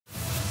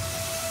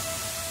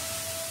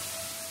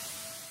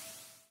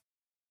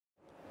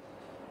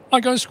Hi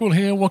guys, Squirrel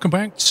here. Welcome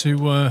back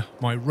to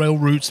my Rail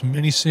Routes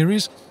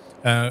mini-series.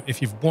 If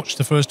you've watched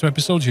the first two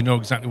episodes, you know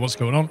exactly what's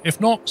going on.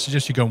 If not,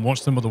 suggest you go and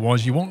watch them,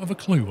 otherwise you won't have a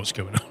clue what's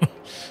going on,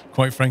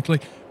 quite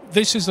frankly.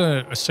 This is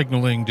a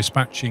signalling,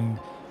 dispatching,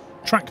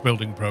 track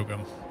building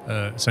program,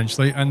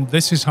 essentially, and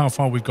this is how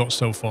far we've got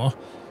so far.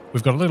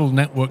 We've got a little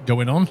network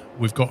going on.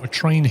 We've got a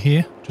train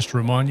here, just to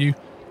remind you,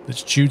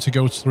 that's due to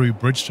go through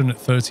Bridgeton at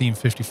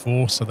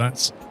 13:54, so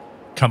that's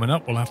coming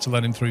up. We'll have to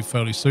let him through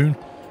fairly soon.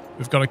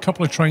 We've got a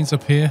couple of trains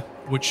up here,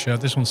 which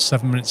this one's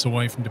 7 minutes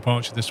away from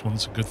departure. This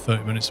one's a good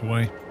 30 minutes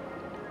away.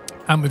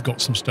 And we've got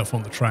some stuff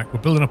on the track.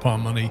 We're building up our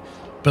money,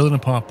 building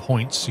up our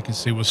points. You can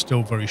see we're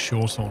still very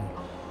short on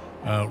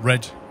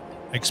red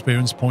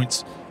experience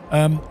points.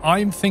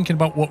 I'm thinking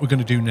about what we're going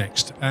to do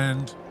next.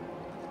 And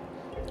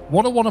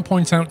what I want to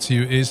point out to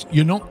you is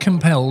you're not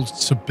compelled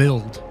to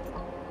build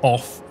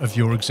off of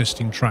your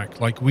existing track.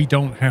 Like, we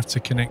don't have to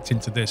connect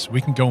into this.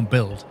 We can go and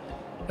build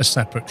a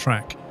separate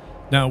track.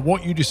 Now,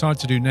 what you decide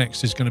to do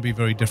next is going to be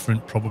very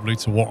different probably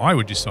to what I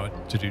would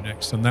decide to do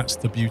next, and that's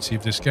the beauty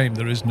of this game.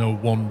 There is no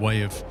one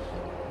way of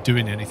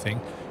doing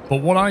anything.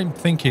 But what I'm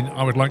thinking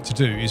I would like to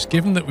do is,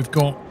 given that we've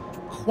got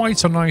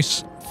quite a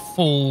nice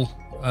full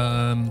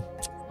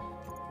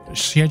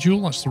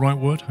schedule, that's the right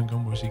word. Hang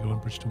on, where's he going?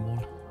 Bridgeton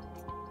 1.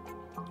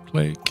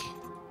 Click.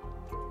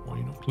 Why are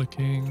you not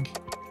clicking?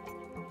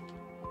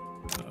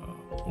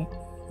 Oh,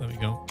 there we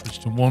go.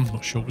 Bridgeton 1.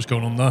 Not sure what's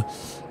going on there.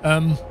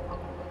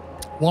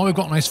 While we've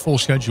got a nice full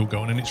schedule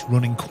going and it's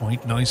running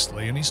quite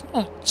nicely and it's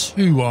not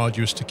too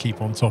arduous to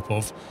keep on top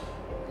of,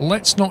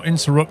 let's not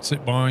interrupt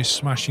it by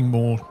smashing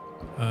more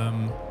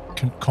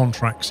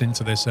contracts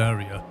into this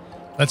area.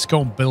 Let's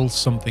go and build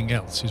something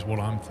else is what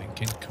I'm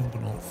thinking.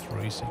 Cumbernauld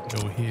 3, so you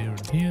can go here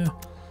and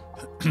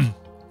here.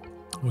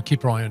 We'll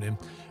keep our eye on him.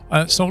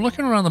 So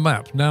looking around the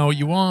map, now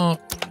you are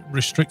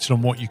restricted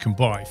on what you can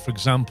buy. For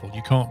example,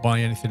 you can't buy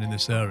anything in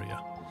this area.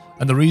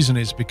 And the reason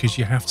is because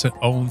you have to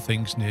own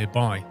things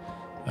nearby.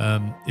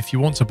 If you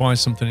want to buy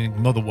something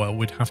in Motherwell,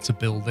 we'd have to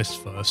build this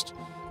first,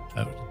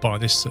 buy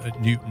this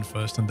at Newton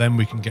first, and then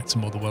we can get to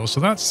Motherwell. So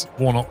that's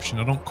one option.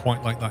 I don't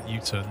quite like that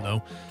U-turn,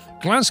 though.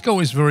 Glasgow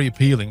is very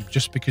appealing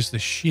just because the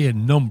sheer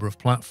number of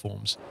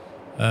platforms.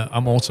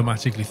 I'm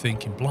automatically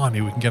thinking,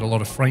 blimey, we can get a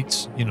lot of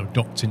freights,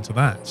 docked into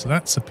that. So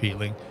that's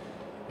appealing.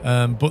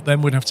 But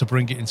then we'd have to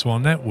bring it into our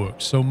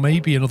network. So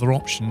maybe another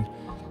option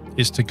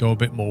is to go a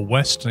bit more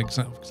west. And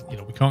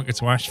we can't get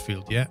to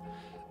Ashfield yet.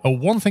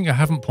 One thing I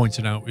haven't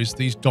pointed out is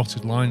these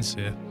dotted lines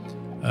here.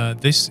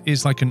 This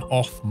is like an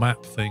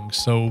off-map thing,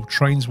 so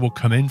trains will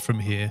come in from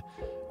here,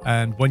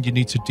 and when you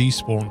need to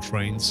despawn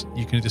trains,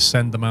 you can either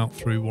send them out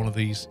through one of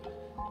these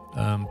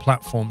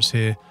platforms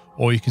here,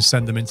 or you can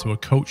send them into a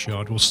coach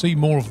yard. We'll see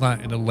more of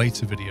that in a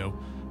later video,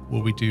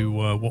 where we do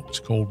what's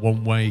called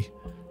one-way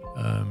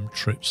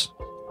trips.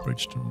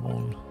 Bridgeton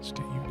 1, let's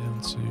get you down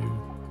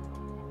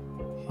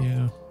to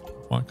here.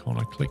 Why can't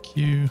I click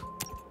you?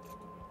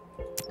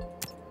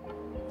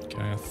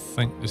 Okay, I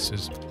think this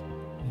is...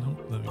 No,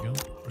 there we go.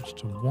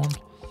 Bridgeton 1.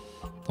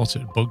 Thought it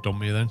had bugged on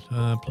me then.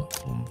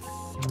 Platform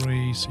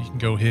 3, so you can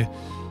go here.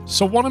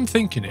 So what I'm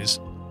thinking is,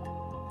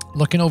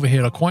 looking over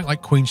here, I quite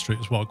like Queen Street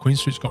as well. Queen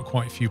Street's got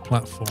quite a few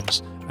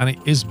platforms, and it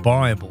is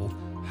viable.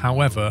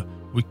 However,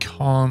 we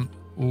can't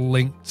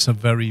link to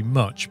very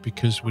much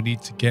because we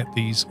need to get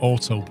these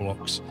auto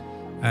blocks,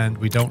 and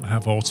we don't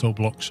have auto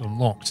blocks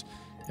unlocked.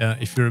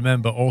 If you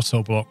remember,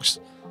 auto blocks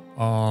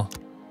are...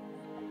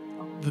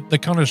 They're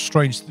kind of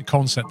strange, the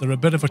concept. They're a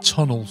bit of a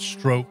tunnel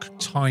stroke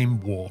time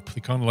warp.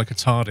 They're kind of like a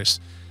TARDIS.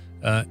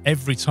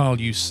 Every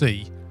tile you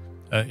see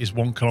is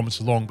 1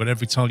 kilometre long, but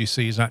every tile you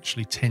see is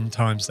actually 10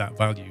 times that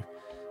value.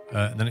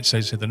 And then it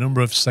says here, the number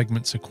of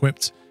segments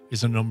equipped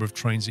is the number of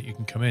trains that you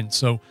can come in.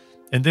 So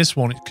in this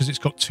one, because it's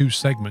got 2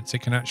 segments,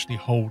 it can actually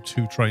hold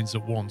 2 trains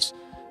at once,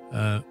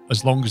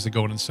 as long as they're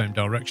going in the same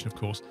direction, of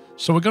course.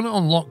 So we're going to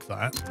unlock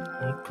that,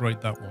 upgrade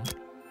that one.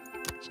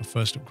 It's our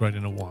first upgrade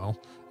in a while.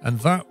 And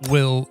that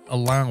will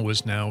allow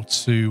us now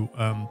to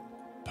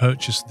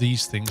purchase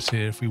these things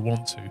here if we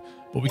want to.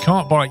 But we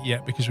can't buy it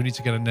yet because we need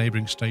to get a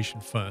neighbouring station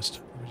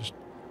first. Let me just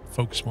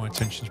focus my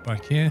attentions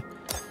back here.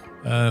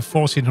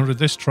 1400,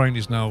 this train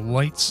is now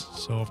late,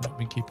 so I've not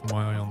been keeping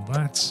my eye on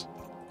that.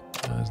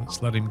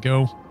 Let's let him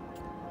go.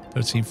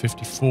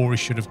 13:54, he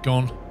should have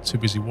gone. Too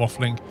busy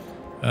waffling.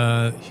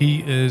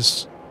 He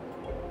is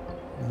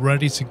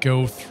ready to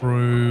go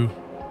through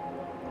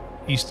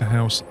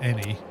Easterhouse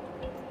any.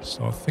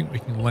 So I think we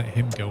can let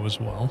him go as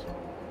well.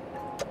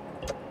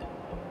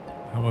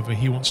 However,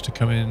 he wants to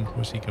come in.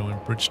 Where's he going?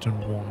 Bridgeton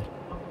 1.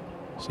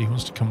 So he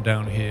wants to come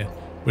down here.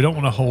 We don't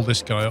want to hold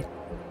this guy up.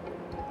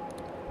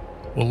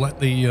 We'll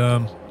let the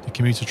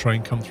commuter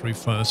train come through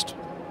first.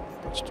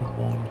 Bridgeton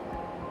 1.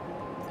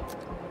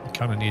 We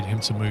kind of need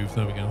him to move.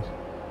 There we go.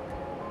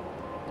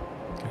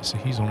 Okay, so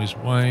he's on his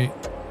way.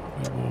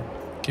 We will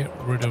get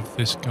rid of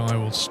this guy.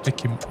 We'll stick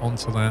him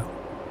onto that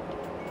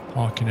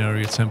parking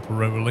area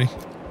temporarily.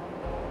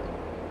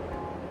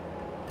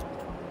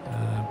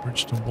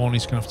 Bridgeton 1,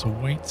 he's going to have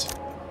to wait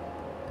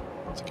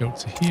to go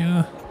to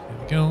here. There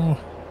we go.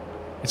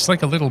 It's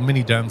like a little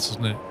mini dance,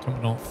 isn't it?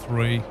 Cumbernauld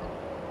 3.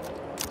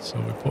 So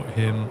we put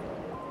him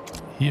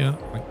here,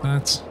 like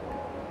that.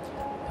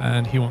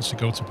 And he wants to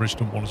go to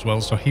Bridgeton 1 as well,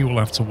 so he will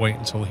have to wait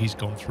until he's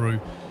gone through.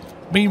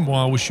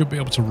 Meanwhile, we should be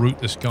able to route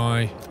this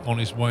guy on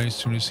his way as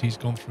soon as he's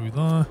gone through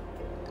there.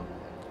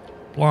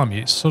 Blimey,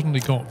 it suddenly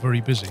got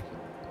very busy.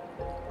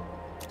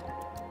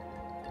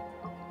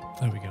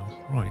 There we go.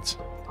 Right.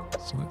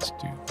 So let's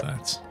do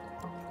that.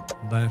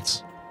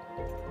 That.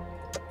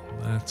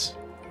 That.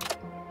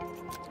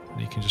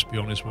 And he can just be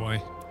on his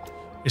way.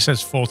 It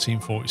says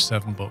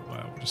 1447, but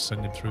well, we'll just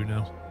send him through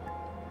now.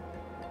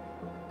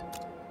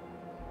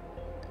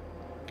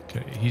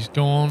 Okay, he's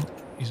gone.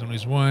 He's on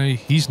his way.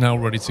 He's now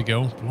ready to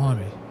go.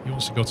 Blimey. He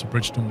wants to go to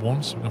Bridgeton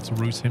 1, so we'll have to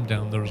route him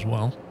down there as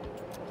well.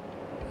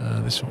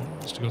 This one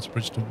wants to go to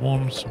Bridgeton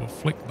 1, so we'll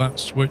flick that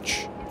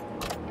switch.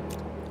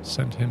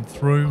 Send him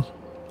through.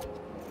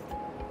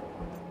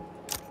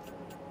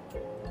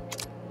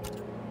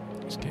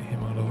 Let's get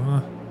him out of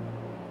there.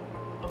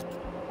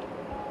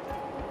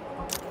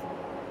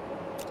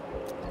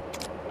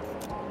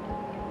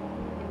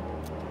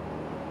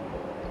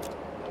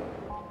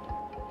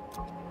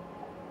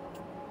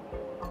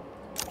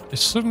 It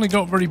suddenly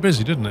got very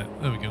busy, didn't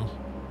it? There we go.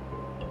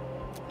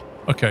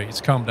 Okay, it's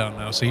calmed down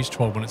now, so he's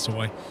 12 minutes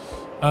away.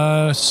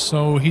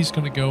 So he's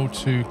going to go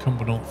to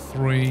Cumbernauld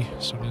 3,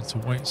 so we need to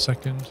wait a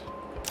second.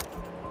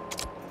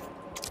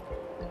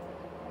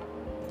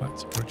 Back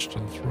to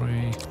Bridgeton 3, so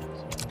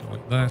we can go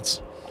like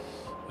that.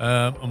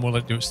 And we'll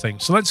let it do its thing.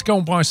 So let's go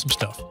and buy some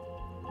stuff.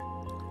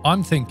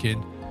 I'm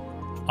thinking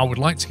I would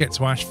like to get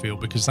to Ashfield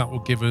because that will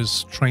give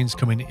us trains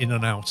coming in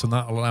and out, and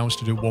that will allow us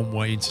to do one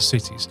way into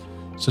cities.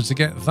 So to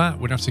get that,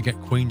 we'd have to get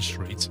Queen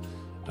Street.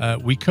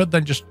 We could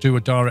then just do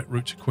a direct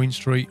route to Queen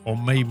Street, or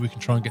maybe we can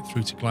try and get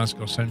through to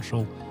Glasgow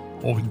Central,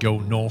 or we can go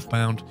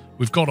northbound.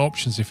 We've got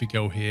options if we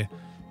go here.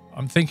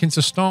 I'm thinking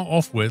to start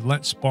off with,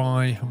 let's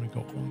buy, how many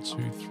got? 1,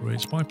 2, 3.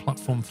 Let's buy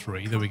platform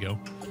 3. There we go.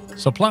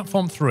 So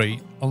platform 3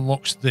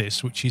 unlocks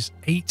this, which is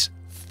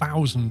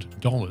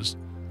 $8,000,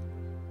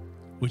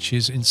 which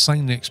is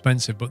insanely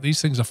expensive, but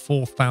these things are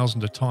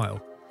 $4,000 a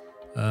tile.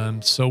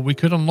 So we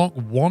could unlock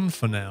one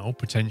for now,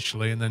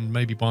 potentially, and then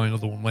maybe buy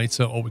another one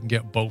later, or we can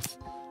get both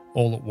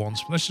all at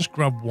once. But let's just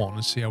grab one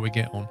and see how we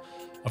get on.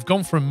 I've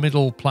gone for a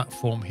middle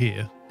platform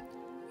here,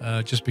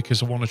 just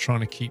because I want to try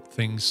to keep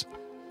things,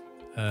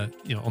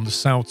 you know, on the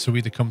south to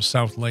either come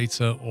south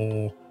later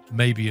or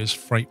maybe as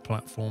freight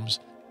platforms,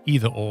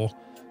 either or.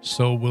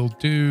 So we'll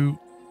do,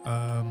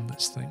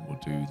 let's think, we'll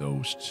do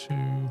those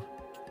two.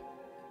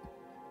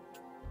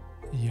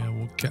 Yeah,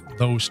 we'll get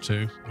those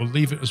two. We'll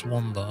leave it as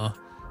one there.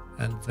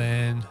 And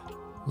then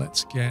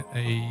let's get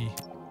a...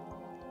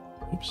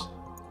 Oops.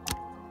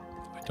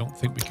 I don't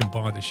think we can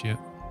buy this yet.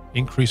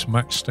 Increase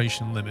max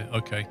station limit.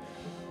 Okay.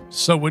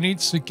 So we need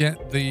to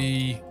get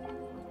the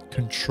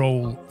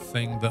control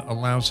thing that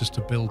allows us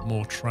to build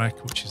more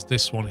track, which is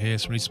this one here.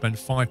 So we need to spend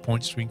 5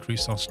 points to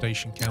increase our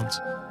station count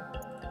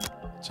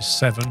to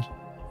 7.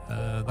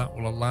 That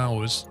will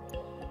allow us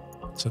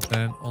to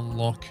then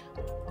unlock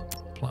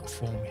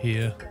platform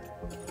here,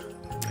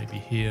 and maybe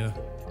here.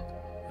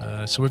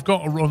 So we've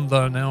got a run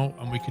there now,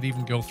 and we could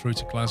even go through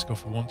to Glasgow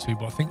if we want to,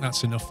 but I think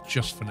that's enough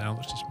just for now.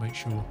 Let's just make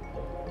sure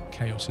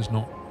chaos is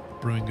not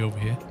brewing over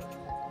here.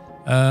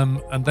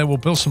 And then we'll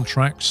build some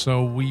tracks,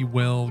 so we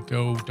will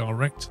go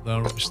direct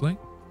there, obviously.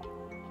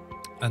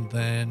 And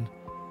then,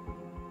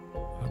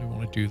 how do we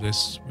want to do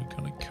this? We're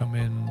going to come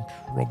in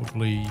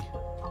probably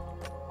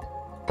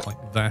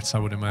like that, I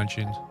would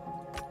imagine.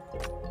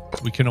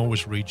 We can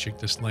always rejig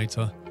this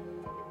later.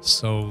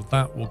 So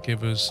that will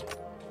give us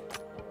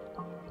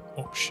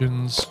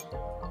options.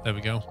 There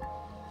we go.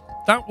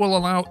 That will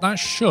allow, that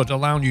should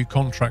allow new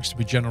contracts to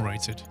be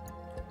generated.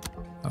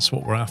 That's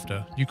what we're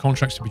after. New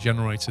contracts to be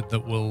generated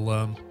that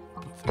will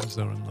put things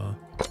there and there,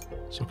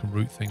 so we can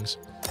route things.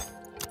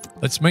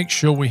 Let's make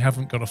sure we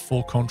haven't got a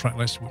full contract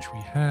list, which we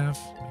have.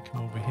 Let me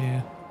come over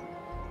here.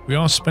 We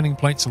are spinning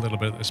plates a little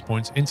bit at this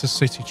point.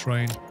 Intercity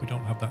train. We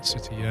don't have that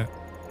city yet.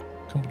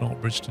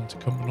 Cumbernauld, Bridgeton to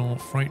Cumbernauld.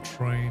 Freight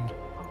train.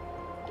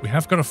 We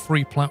have got a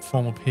free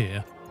platform up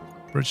here.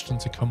 Bridgeton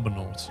to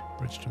Cumbernauld.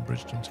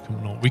 Bridgeton to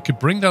Cumbernauld. We could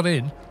bring that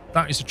in.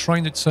 That is a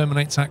train that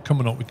terminates at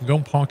Cumbernauld. We can go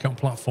and park it on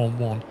platform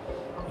 1.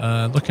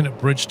 Looking at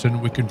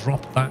Bridgeton, we can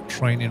drop that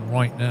train in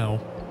right now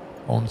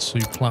onto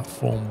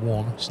platform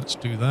 1. So let's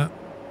do that.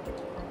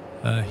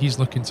 He's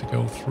looking to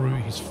go through.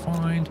 He's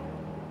fine.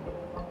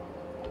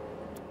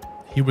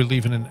 He will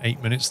leave in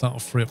 8 minutes. That'll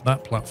free up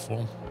that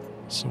platform.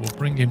 So we'll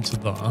bring him to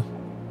there.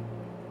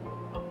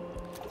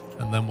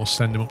 And then we'll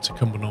send him up to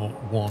Cumbernauld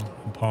 1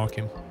 and park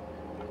him.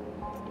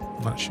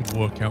 And that should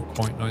work out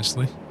quite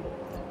nicely.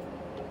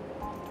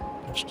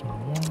 Bridgeton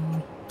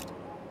 1.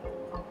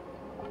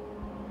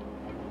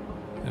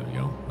 There we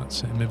go. That's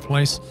him in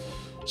place.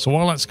 So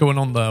while that's going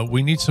on there,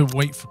 we need to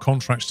wait for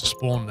contracts to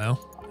spawn now.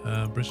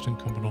 Bridgeton,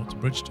 Cumbernauld to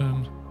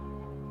Bridgeton.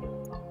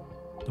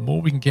 The more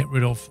we can get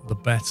rid of, the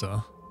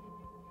better.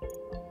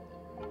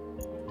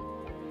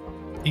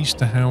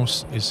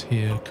 Easterhouse is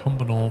here.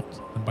 Cumbernauld,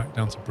 and back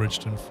down to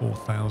Bridgeton,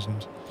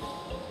 4,000.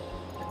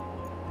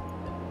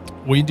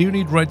 we do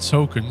need red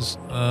tokens.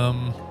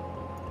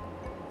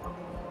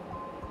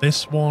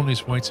 This one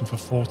is waiting for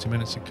 40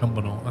 minutes at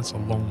Cumbernauld. That's a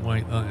long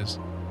wait, that is.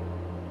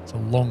 It's a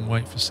long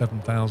wait for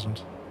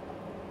 7,000.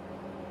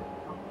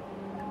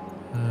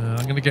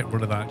 I'm going to get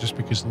rid of that just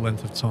because of the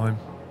length of time.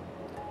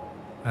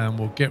 And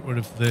we'll get rid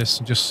of this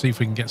and just see if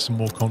we can get some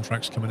more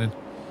contracts coming in.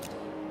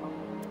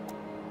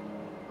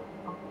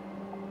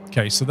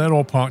 Okay, so they're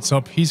all parked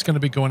up. He's going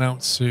to be going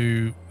out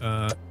to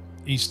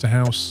Easter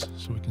House,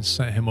 so we can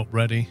set him up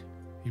ready.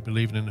 He'll be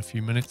leaving in a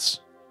few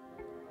minutes.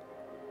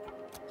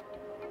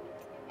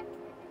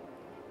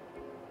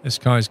 This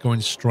guy's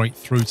going straight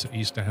through to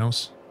Easter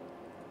House.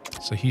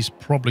 So he's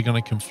probably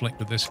going to conflict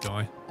with this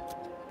guy.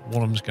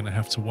 One of them's going to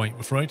have to wait, I'm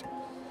afraid.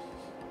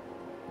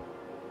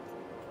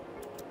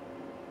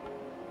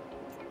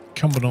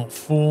 Cumbernauld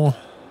 4.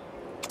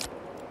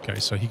 Okay,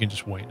 so he can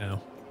just wait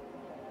now.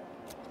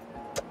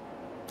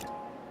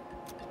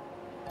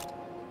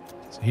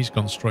 So he's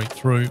gone straight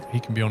through. He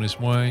can be on his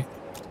way.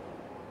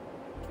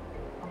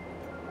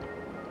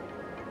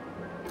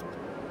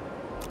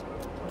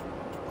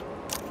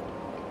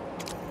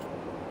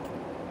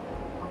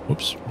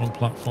 Whoops, wrong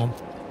platform.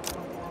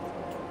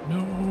 No,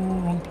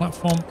 wrong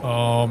platform.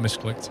 Oh,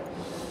 misclicked.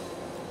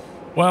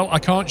 Well, I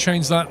can't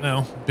change that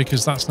now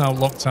because that's now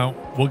locked out.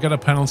 We'll get a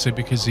penalty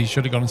because he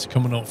should have gone into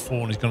Cumbernauld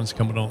 4 and he's gone into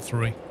Cumbernauld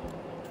 3.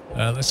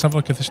 Let's have a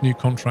look if this new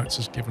contract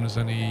has given us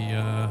any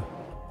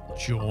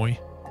joy.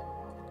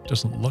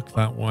 Doesn't look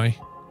that way.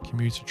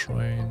 Commuter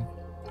train.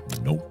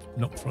 Nope,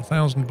 not for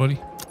 1,000, buddy.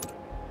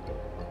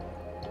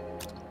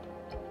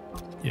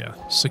 Yeah,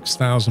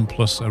 6,000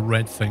 plus a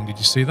red thing. Did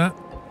you see that?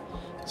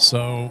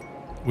 So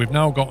we've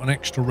now got an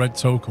extra red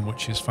token,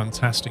 which is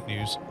fantastic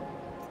news.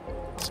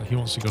 So he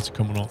wants to go to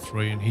Cumbernauld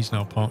 3, and he's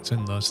now parked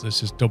in there, so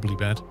this is doubly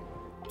bad.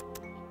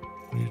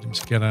 We need him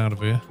to get out of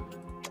here.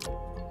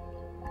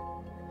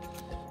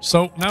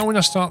 So now we're going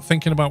to start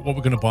thinking about what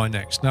we're going to buy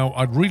next. Now,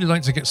 I'd really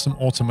like to get some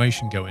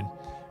automation going.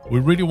 We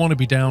really want to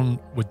be down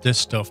with this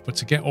stuff, but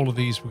to get all of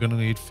these, we're going to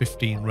need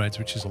 15 reds,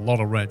 which is a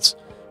lot of reds,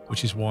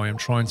 which is why I'm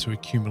trying to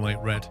accumulate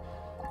red.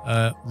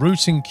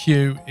 Routing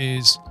queue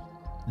is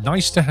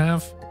nice to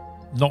have,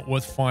 not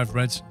worth 5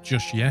 reds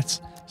just yet,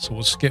 so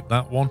we'll skip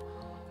that one.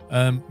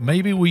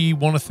 Maybe we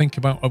want to think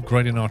about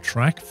upgrading our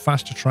track.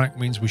 Faster track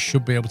means we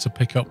should be able to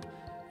pick up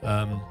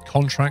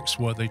contracts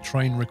where the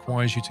train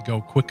requires you to go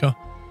quicker,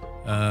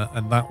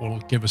 and that will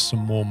give us some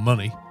more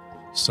money.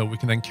 So we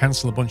can then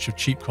cancel a bunch of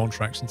cheap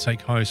contracts and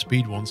take higher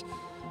speed ones.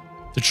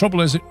 The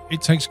trouble is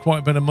it takes quite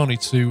a bit of money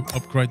to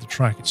upgrade the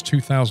track. It's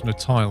 2,000 a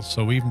tile,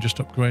 so even just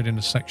upgrading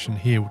a section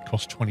here would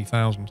cost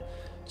 20,000.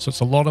 So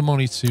it's a lot of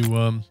money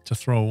to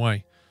throw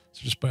away.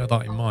 So just bear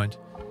that in mind.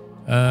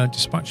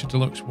 Dispatcher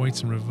Deluxe, wait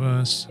and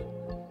reverse.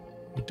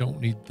 We don't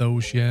need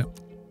those yet.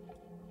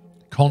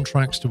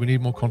 Contracts, do we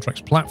need more contracts?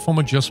 Platform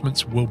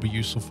adjustments will be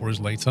useful for us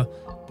later,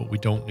 but we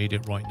don't need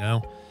it right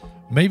now.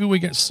 Maybe we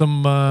get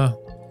some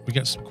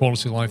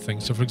quality of life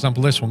things. So for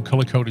example, this one,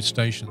 color-coded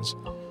stations.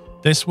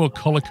 This will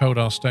color-code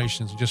our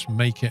stations and just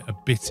make it a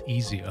bit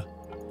easier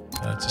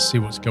to see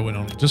what's going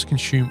on. It does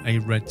consume a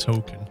red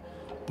token,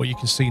 but you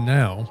can see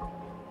now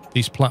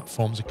these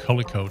platforms are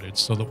color-coded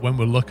so that when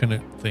we're looking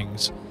at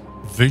things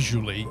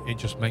visually, it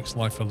just makes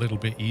life a little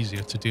bit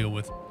easier to deal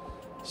with.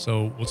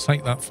 So we'll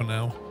take that for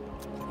now.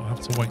 I'll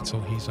have to wait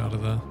till he's out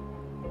of there,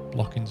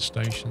 blocking the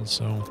station.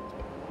 So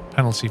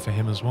penalty for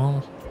him as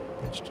well.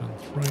 Let's turn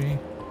 3.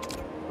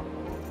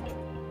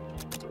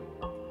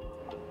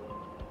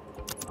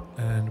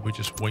 And we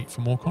just wait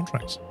for more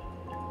contracts.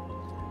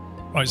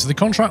 Right, so the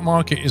contract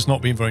market is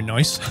not being very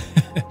nice.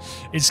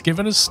 It's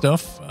given us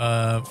stuff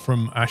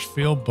from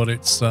Ashfield, but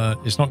it's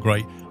not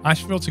great.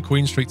 Ashfield to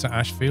Queen Street to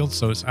Ashfield,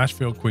 so it's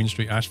Ashfield, Queen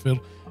Street, Ashfield,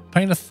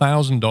 paying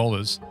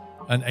 $1,000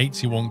 and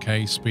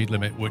 81k speed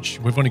limit, which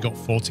we've only got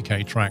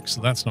 40k tracks,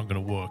 so that's not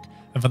going to work.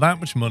 And for that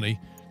much money,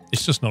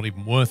 it's just not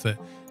even worth it.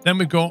 Then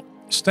we've got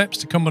Steps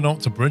to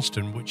Cumbernauld to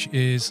Bridgeton, which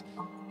is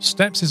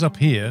Steps is up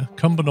here.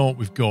 Cumbernauld,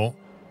 we've got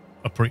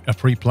a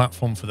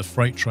pre-platform for the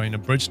freight train,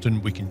 and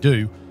Bridgeton we can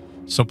do.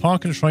 So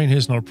parking a train here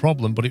is not a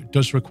problem, but it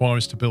does require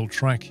us to build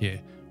track here.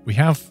 We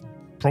have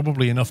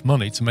probably enough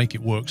money to make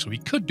it work, so we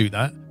could do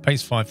that.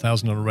 Pays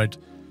 5,000 on a red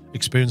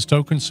experience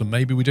token, so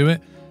maybe we do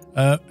it.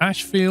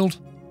 Ashfield,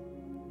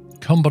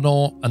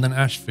 Cumbernauld, and then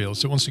Ashfield.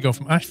 So it wants to go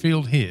from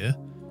Ashfield here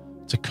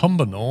to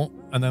Cumbernauld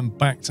and then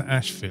back to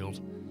Ashfield.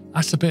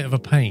 That's a bit of a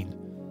pain.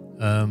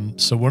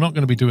 So we're not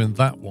going to be doing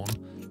that one.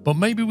 But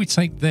maybe we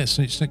take this,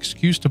 and it's an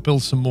excuse to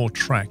build some more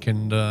track,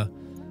 and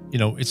you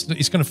know, it's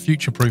going to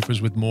future-proof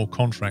us with more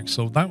contracts.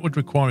 So that would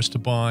require us to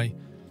buy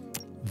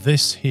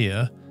this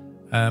here,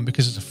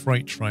 because it's a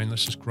freight train.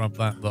 Let's just grab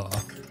that there,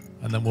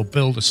 and then we'll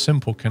build a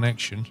simple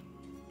connection.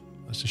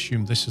 Let's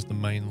assume this is the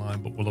main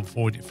line, but we'll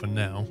avoid it for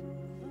now.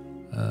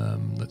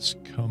 Let's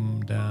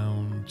come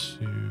down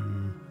to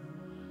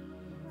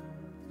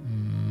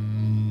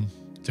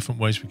different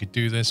ways we could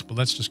do this, but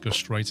let's just go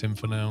straight in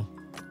for now.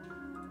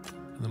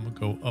 And then we'll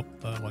go up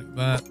there like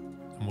that,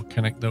 and we'll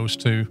connect those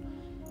two.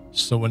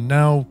 So we're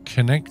now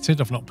connected.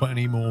 I've not put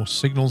any more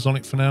signals on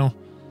it for now.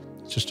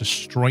 It's just a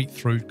straight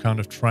through kind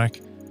of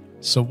track.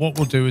 So what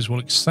we'll do is we'll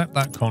accept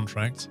that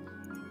contract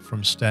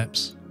from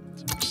steps.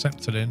 So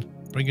accept it in,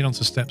 bring it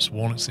onto steps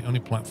 1. It's the only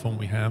platform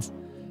we have.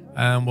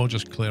 And we'll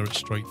just clear it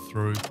straight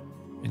through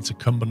into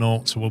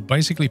Cumbernauld. So we'll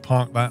basically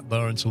park that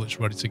there until it's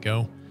ready to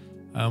go.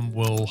 And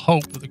we'll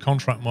hope that the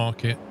contract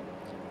market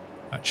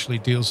actually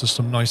deals us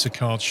some nicer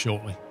cards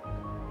shortly.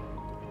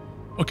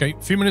 Okay,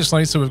 a few minutes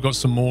later, we've got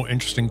some more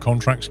interesting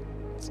contracts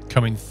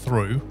coming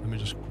through. Let me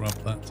just grab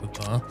that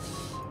to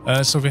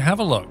there. So if we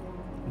have a look,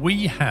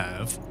 we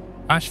have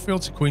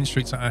Ashfield to Queen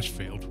Street to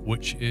Ashfield,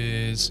 which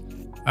is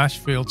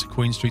Ashfield to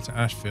Queen Street to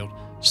Ashfield.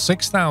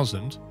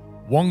 6,000,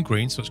 1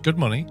 green, so it's good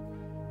money.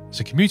 It's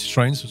a commuter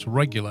train, so it's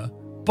regular,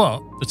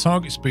 but the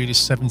target speed is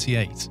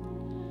 78.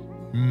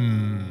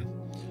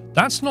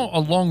 That's not a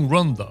long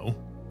run, though,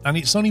 and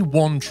it's only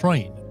 1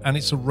 train, and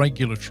it's a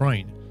regular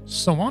train.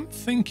 So I'm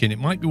thinking it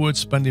might be worth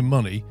spending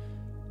money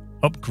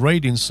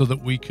upgrading so that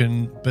we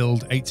can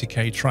build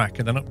 80k track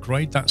and then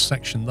upgrade that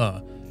section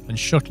there and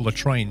shuttle a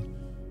train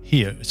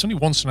here. It's only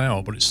once an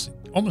hour, but it's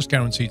almost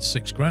guaranteed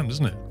 6 grand,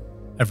 isn't it?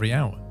 Every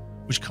hour,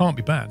 which can't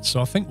be bad.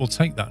 So I think we'll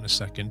take that in a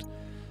second.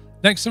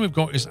 Next thing we've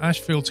got is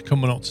Ashfield to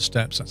Cumbernauld to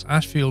Steps. That's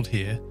Ashfield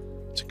here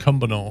to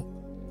Cumbernauld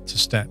to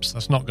Steps.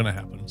 That's not going to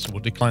happen, so we'll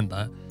decline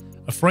that.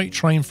 A freight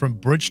train from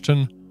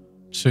Bridgeton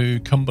to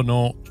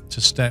Cumbernauld to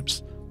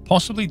Steps.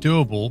 Possibly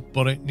doable,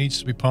 but it needs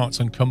to be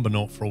parked on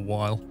Cumbernauld for a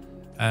while,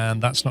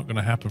 and that's not going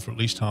to happen for at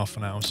least half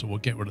an hour, so we'll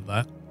get rid of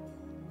that.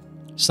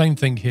 Same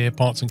thing here,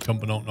 parked on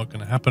Cumbernauld, not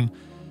going to happen.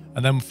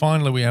 And then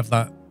finally we have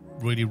that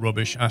really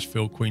rubbish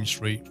Ashfield Queen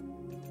Street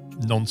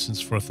nonsense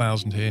for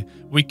 1,000 here.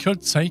 We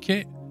could take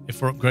it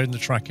if we're upgrading the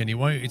track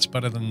anyway. It's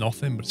better than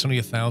nothing, but it's only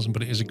 1,000,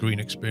 but it is a green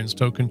experience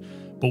token.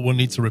 But we'll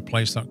need to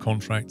replace that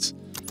contract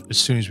as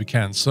soon as we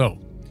can. So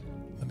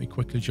let me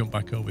quickly jump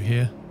back over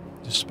here,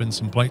 just spin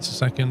some plates a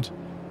second.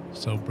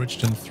 So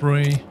Bridgeton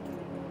 3,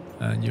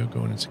 and you're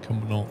going into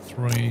Cumbernauld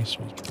 3, so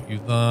let's put you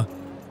there.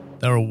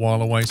 They're a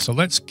while away, so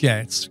let's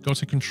go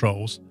to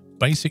controls,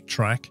 basic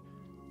track.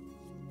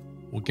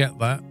 We'll get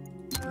that.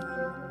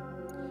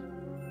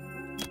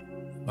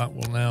 That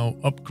will now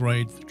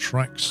upgrade the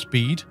track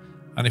speed.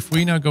 And if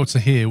we now go to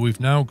here, we've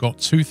now got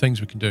 2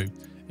 things we can do.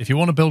 If you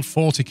want to build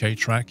 40k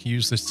track,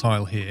 use this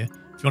tile here.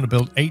 If you want to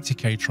build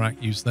 80k track,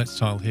 use that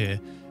tile here.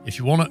 If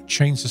you want to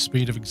change the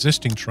speed of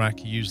existing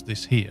track, use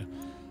this here.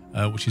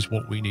 Which is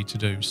what we need to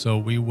do. So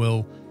we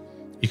will,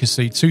 you can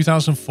see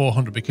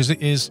 2,400, because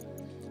it is,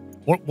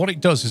 what it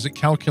does is it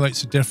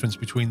calculates the difference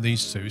between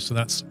these two. So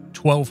that's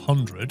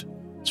 1,200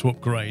 to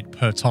upgrade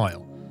per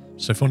tile.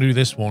 So if I want to do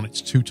this one,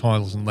 it's 2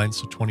 tiles in length,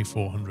 so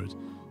 2,400.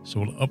 So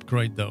we'll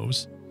upgrade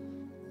those.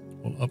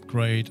 We'll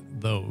upgrade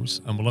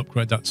those, and we'll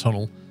upgrade that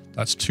tunnel.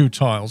 That's 2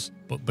 tiles,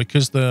 but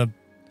because they're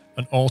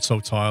an auto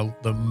tile,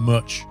 they're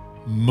much,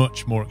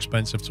 much more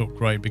expensive to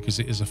upgrade because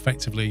it is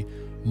effectively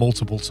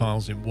multiple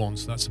tiles in one,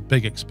 so that's a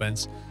big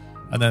expense.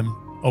 And then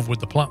over with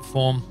the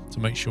platform to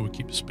make sure we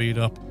keep the speed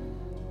up.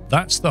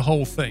 That's the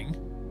whole thing.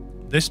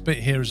 This bit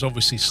here is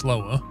obviously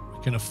slower.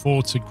 We can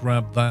afford to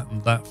grab that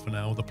and that for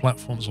now. The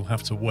platforms will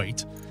have to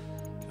wait.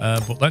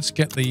 But let's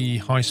get the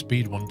high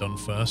speed one done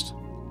first,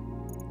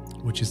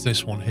 which is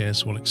this one here.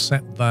 So we'll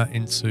accept that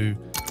into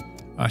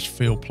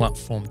Ashfield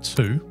platform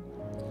 2.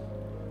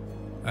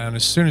 And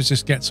as soon as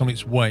this gets on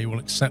its way, we'll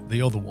accept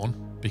the other one,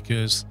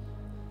 because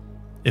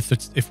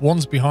if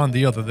one's behind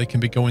the other, they can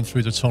be going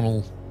through the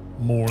tunnel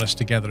more or less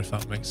together, if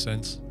that makes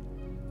sense.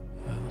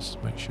 Let's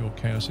make sure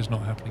chaos is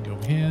not happening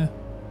over here.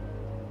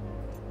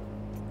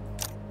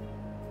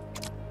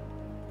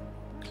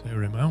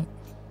 Clear him out.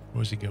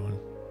 Where's he going?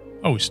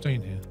 Oh, he's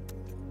staying here.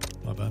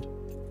 My bad.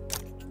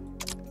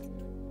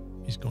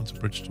 He's going to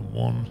Bridgeton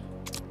 1.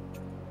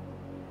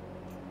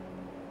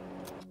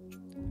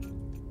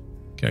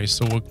 Okay,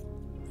 so we'll...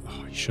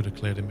 Oh, I should have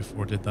cleared him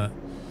before I did that.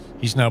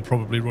 He's now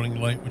probably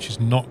running late, which is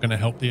not going to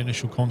help the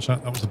initial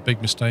contact. That was a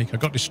big mistake. I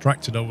got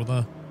distracted over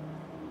there.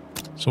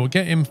 So we'll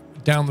get him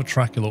down the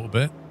track a little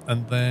bit,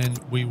 and then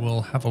we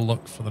will have a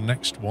look for the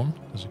next one.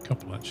 There's a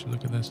couple, actually.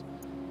 Look at this.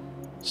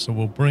 So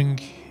we'll bring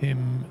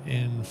him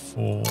in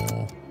for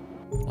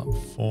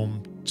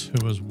platform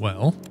 2 as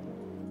well.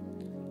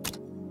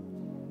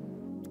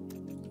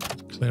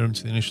 Clear him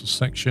to the initial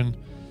section.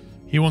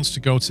 He wants to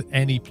go to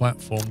any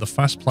platform. The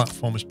fast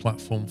platform is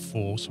platform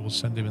 4, so we'll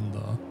send him in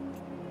there.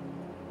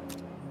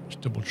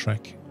 Just double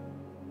check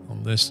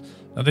on this.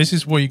 Now this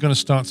is where you're going to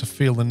start to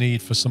feel the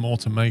need for some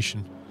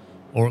automation,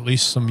 or at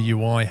least some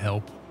UI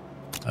help.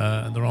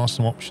 And there are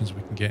some options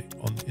we can get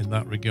on in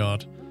that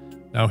regard.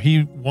 Now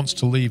he wants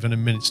to leave in a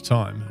minute's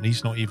time, and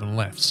he's not even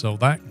left. So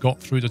that got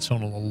through the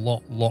tunnel a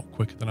lot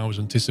quicker than I was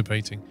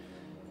anticipating,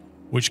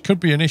 which could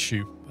be an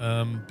issue,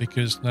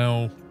 because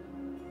now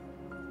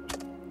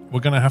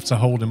we're going to have to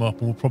hold him up,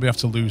 and we'll probably have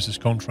to lose this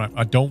contract.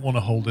 I don't want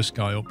to hold this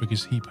guy up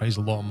because he pays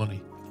a lot of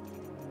money.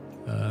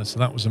 So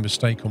that was a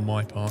mistake on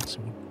my part. So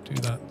we'll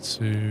do that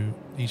to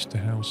Easter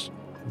House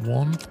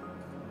 1.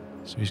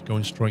 So he's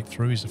going straight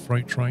through. He's a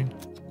freight train.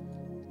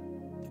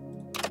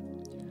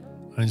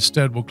 And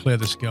instead we'll clear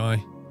this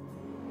guy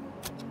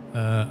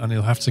and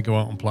he'll have to go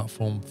out on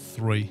platform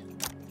 3.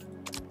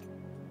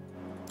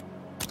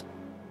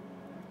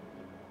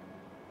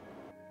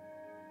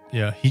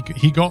 Yeah,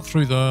 he got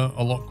through there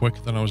a lot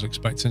quicker than I was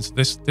expecting. So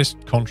this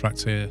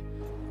contract here,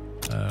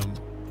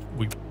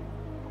 we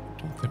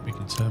don't think we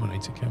can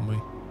terminate it, can we?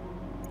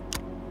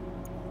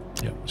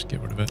 Yeah, let's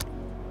get rid of it.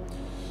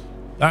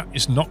 That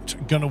is not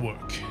gonna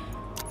work.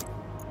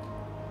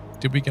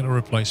 Did we get a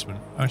replacement?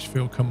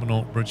 Ashfield,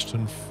 Cumbernauld,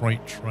 Bridgeton,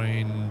 freight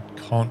train.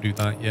 Can't do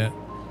that yet.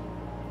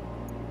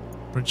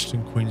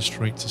 Bridgeton, Queen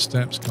Street to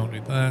Steps. Can't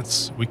do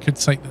that. We could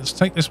take this.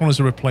 Take this one as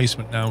a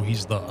replacement now.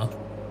 He's there.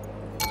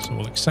 So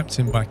we'll accept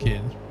him back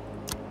in.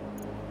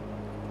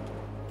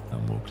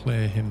 And we'll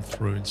clear him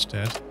through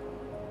instead.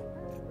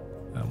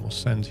 And we'll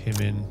send him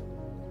in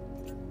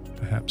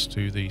perhaps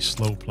to the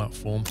slow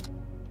platform.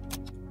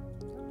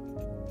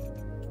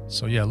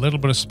 So yeah, a little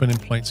bit of spinning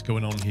plates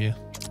going on here.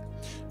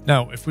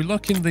 Now, if we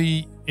look in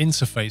the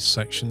interface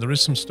section, there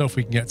is some stuff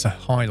we can get to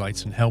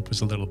highlight and help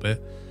us a little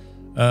bit.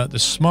 The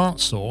smart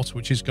sort,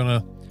 which is going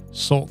to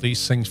sort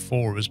these things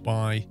for us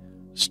by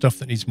stuff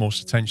that needs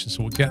most attention.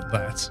 So we'll get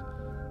that.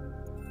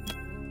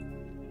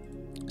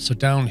 So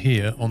down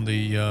here on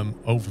the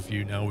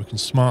overview now, we can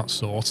smart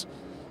sort,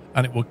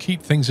 and it will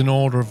keep things in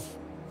order of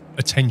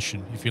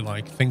attention, if you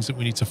like, things that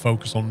we need to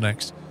focus on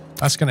next.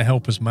 That's going to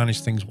help us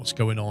manage things, what's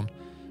going on.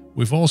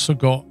 We've also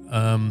got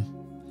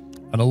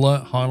an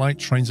alert highlight,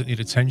 trains that need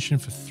attention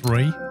for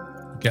 3.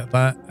 Get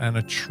that. And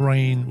a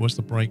train, where's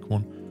the brake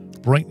one?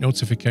 Brake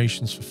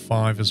notifications for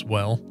 5 as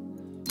well.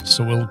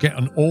 So we'll get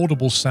an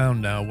audible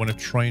sound now when a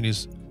train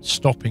is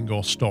stopping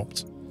or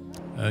stopped,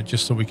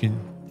 just so we can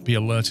be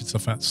alerted to the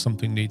fact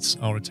something needs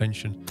our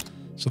attention.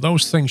 So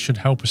those things should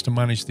help us to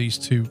manage these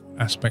 2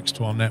 aspects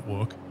to our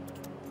network.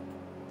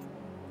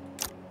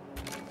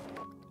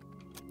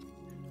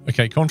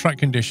 Okay, contract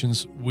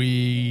conditions.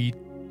 We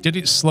did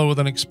it slower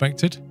than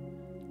expected.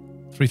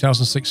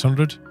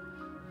 3,600.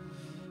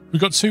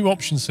 We've got 2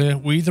 options here.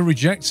 We either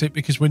reject it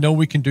because we know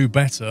we can do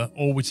better,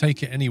 or we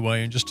take it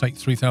anyway and just take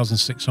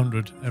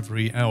 3,600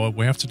 every hour.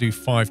 We have to do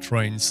 5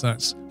 trains.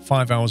 That's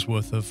 5 hours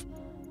worth of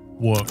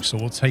work, so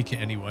we'll take it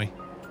anyway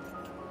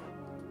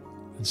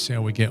and see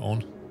how we get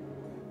on.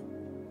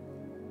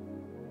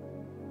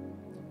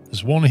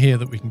 There's one here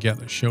that we can get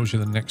that shows you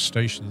the next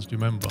stations. Do you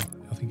remember?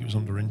 I think it was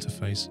under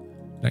interface.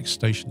 Next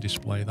station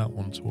display, that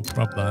one. So we'll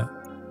grab that.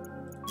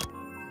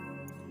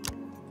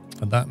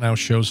 And that now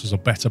shows us a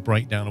better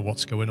breakdown of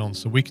what's going on.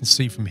 So we can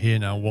see from here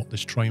now what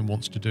this train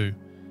wants to do.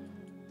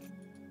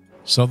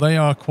 So they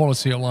are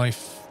quality of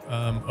life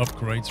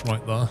upgrades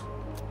right there.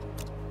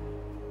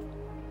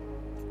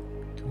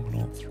 Coming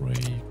on 3,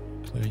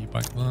 clear you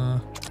back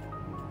there.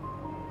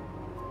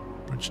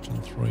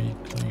 Bridgeton 3,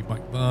 clear you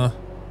back there.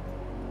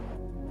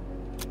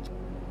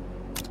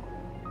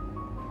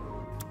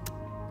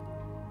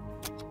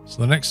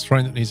 So the next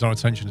train that needs our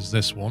attention is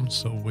this one.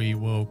 So we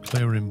will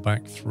clear him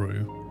back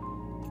through.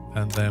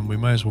 And then we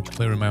may as well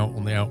clear him out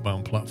on the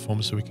outbound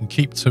platform, so we can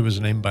keep 2 as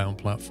an inbound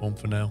platform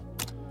for now.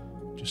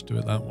 Just do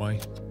it that way.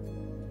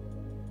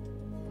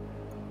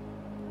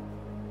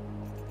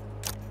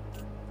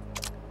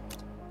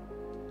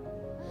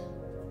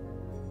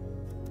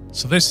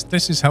 So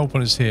this is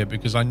helping us here,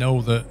 because I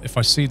know that if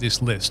I see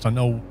this list, I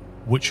know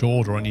which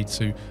order I need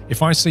to.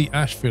 If I see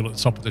Ashfield at the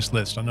top of this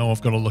list, I know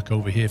I've got to look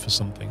over here for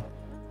something,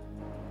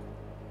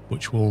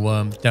 which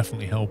will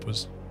definitely help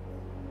us.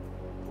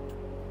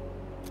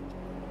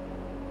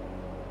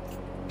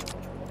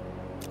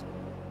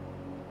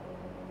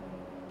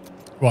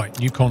 Right,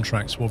 new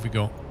contracts. What have we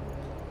got?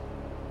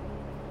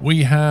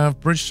 We have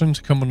Bridgeton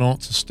to Cumbernauld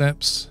to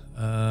Steps.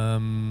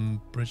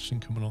 Bridgeton,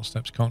 Cumbernauld,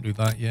 Steps. Can't do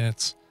that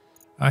yet.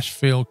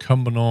 Ashfield,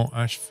 Cumbernauld,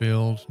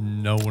 Ashfield.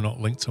 No, we're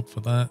not linked up for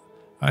that.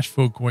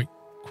 Ashfield,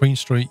 Queen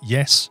Street.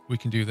 Yes, we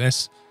can do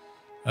this.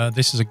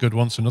 This is a good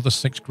one. It's another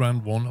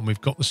 £6,000 one, and we've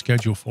got the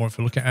schedule for it. If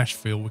we look at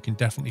Ashfield, we can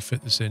definitely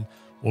fit this in.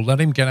 We'll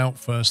let him get out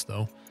first,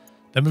 though.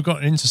 Then we've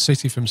got an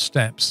intercity from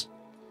Steps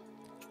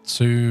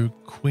to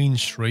Queen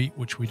Street,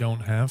 which we don't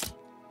have.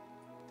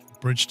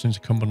 Bridgeton to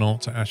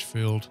Cumbernauld to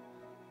Ashfield.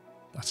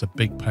 That's a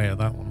big payer,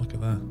 that one. Look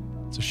at that.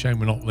 It's a shame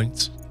we're not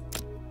linked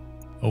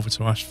over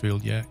to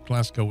Ashfield yet.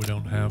 Glasgow we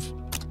don't have.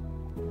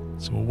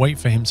 So we'll wait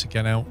for him to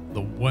get out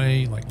the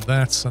way like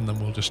that, and then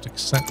we'll just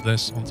accept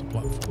this onto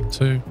platform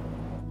 2.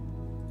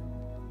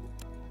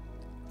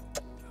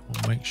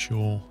 We'll make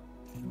sure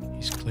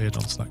he's cleared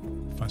onto that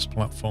fast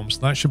platform.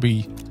 So that should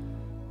be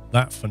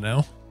that for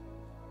now.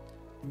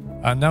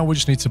 And now we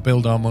just need to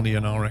build our money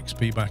and our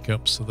XP back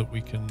up so that we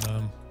can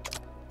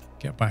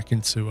get back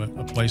into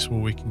a place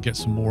where we can get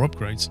some more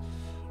upgrades.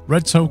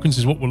 Red tokens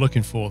is what we're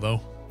looking for, though.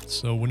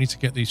 So we need to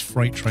get these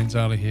freight trains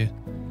out of here.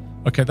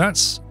 Okay,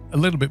 that's a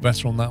little bit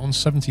better on that one.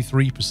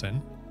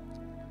 73%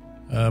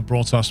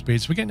 brought our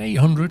speeds. We're getting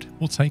 800.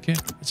 We'll take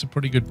it. It's a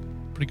pretty good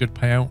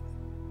payout,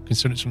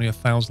 considering it's only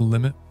 1,000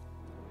 limit.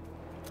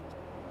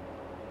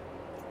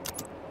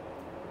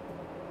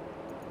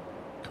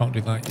 Can't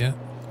do that yet.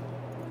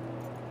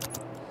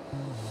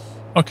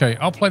 Okay,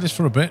 I'll play this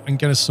for a bit and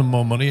get us some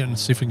more money and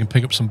see if we can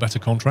pick up some better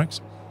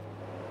contracts.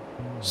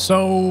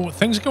 So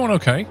things are going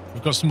okay.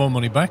 We've got some more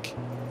money back.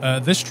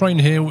 This train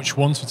here, which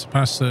wanted to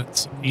pass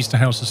at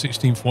Easterhouse at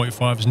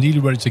 16:45, is nearly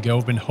ready to go.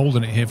 I've been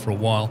holding it here for a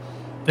while.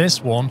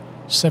 This one,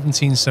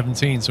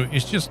 17:17, so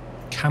it's just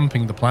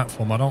camping the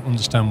platform. I don't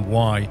understand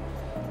why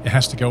it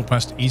has to go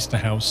past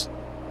Easterhouse.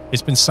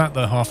 It's been sat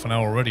there half an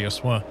hour already, I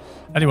swear.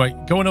 Anyway,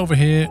 going over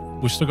here,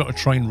 we've still got a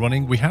train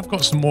running. We have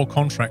got some more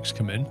contracts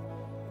come in,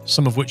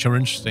 some of which are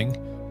interesting.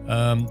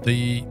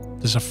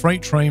 There's a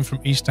freight train from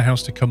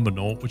Easterhouse to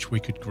Cumbernauld, which we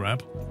could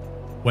grab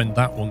when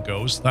that one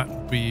goes. That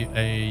would be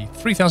a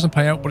 3,000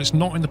 payout, but it's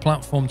not in the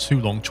platform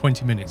too long,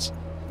 20 minutes.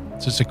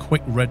 So it's a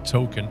quick red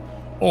token.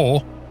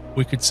 Or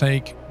we could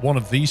take one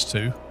of these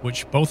two,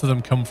 which both of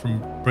them come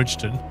from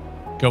Bridgeton,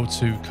 go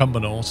to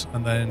Cumbernauld,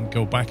 and then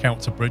go back out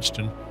to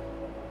Bridgeton.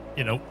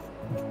 You know,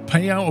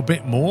 pay out a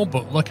bit more,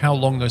 but look how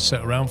long they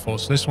sit around for.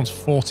 So this one's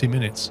 40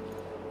 minutes,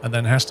 and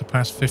then has to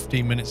pass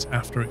 15 minutes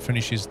after it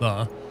finishes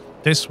there.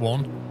 This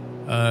one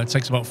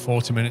takes about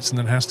 40 minutes and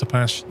then has to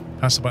pass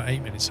about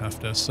 8 minutes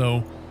after.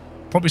 So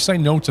probably say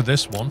no to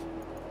this one.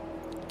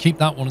 Keep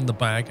that one in the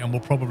bag, and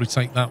we'll probably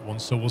take that one.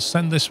 So we'll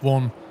send this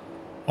one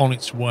on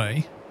its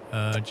way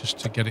just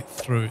to get it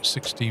through at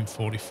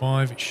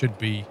 16:45. It should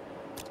be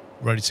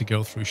ready to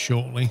go through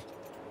shortly.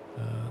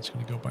 It's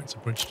going to go back to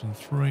Bridgeton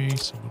 3,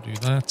 so we'll do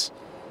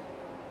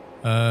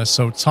that.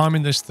 So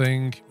timing this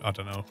thing, I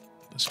don't know,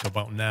 let's go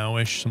about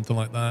now-ish, something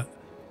like that.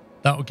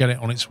 That will get it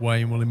on its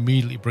way, and we'll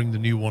immediately bring the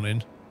new one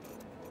in.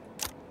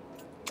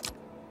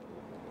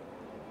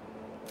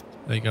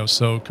 There you go.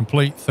 So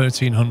complete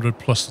 1,300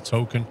 plus the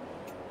token,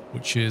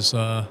 which is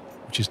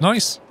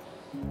nice.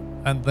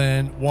 And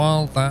then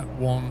while that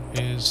one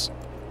is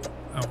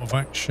out of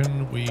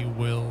action, we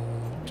will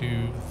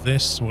do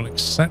this. We'll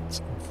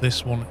accept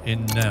this one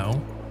in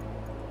now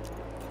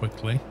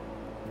quickly.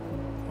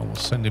 I will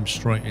send him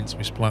straight into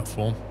his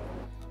platform.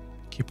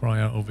 Keep our eye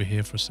out over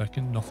here for a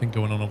second. Nothing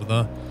going on over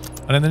there.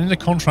 And then in the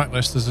contract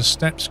list, there's a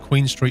Steps,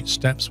 Queen Street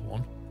Steps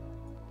one,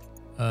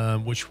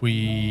 which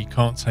we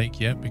can't take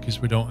yet because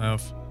we don't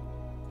have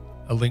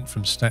a link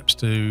from Steps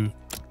to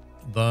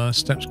the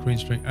Steps, Queen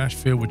Street,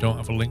 Ashfield. We don't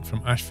have a link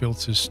from Ashfield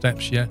to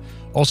Steps yet.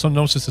 Also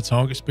notice the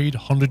target speed,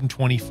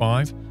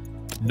 125.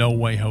 No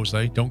way,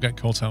 Jose. Don't get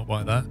caught out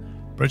by that.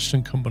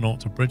 Bridgeton, Cumbernauld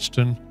to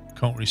Bridgeton.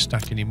 Can't really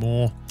stack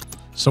anymore.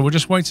 So we're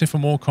just waiting for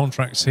more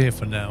contracts here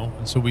for now,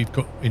 and so we've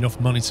got enough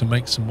money to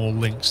make some more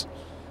links.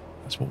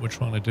 That's what we're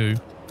trying to do.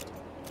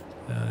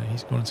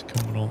 He's going to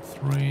Cumbernauld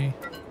 3.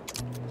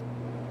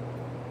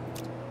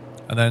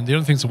 And then the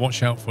other thing to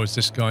watch out for is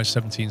this guy,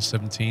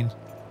 1717.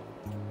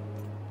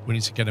 We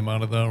need to get him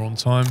out of there on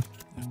time,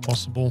 if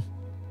possible.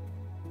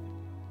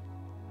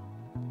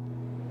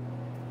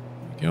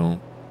 There we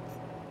go.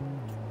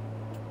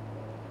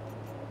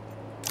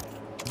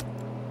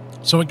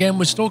 So again,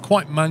 we're still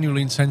quite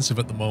manually intensive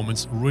at the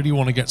moment. Really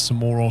want to get some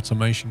more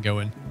automation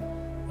going.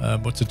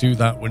 But to do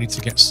that, we need to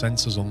get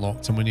sensors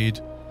unlocked, and we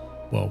need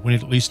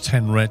at least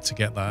 10 red to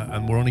get that.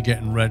 And we're only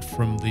getting red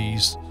from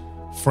these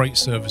freight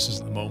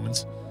services at the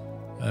moment.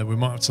 We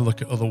might have to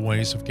look at other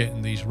ways of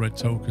getting these red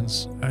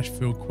tokens.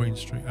 Ashfield, Queen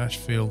Street,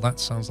 Ashfield. That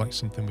sounds like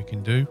something we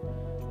can do.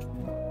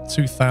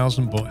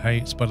 2,000, but hey,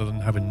 it's better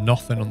than having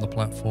nothing on the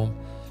platform.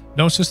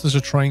 Notice there's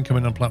a train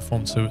coming on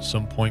platform 2 at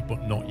some point,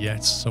 but not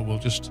yet. So we'll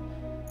just...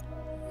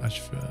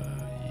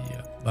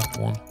 yeah, that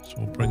one. So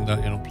we'll bring that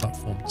in on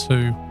platform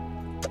 2.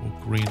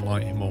 We'll green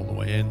light him all the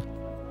way in.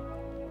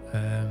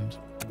 And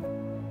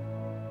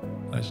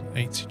there's an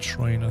 80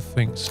 train, I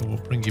think. So we'll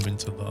bring him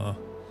into there.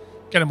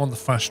 Get him on the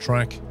fast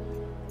track.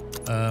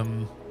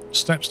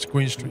 Steps to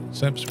Queen Street.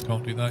 Steps, we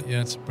can't do that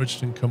yet.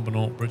 Bridgeton,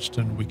 Cumbernauld,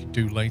 Bridgeton, we could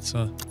do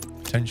later,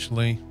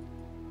 potentially.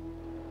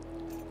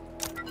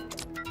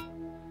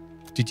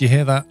 Did you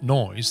hear that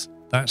noise?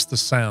 That's the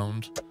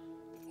sound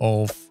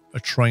of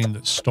a train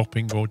that's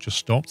stopping or just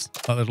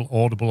stopped. That little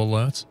audible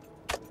alert.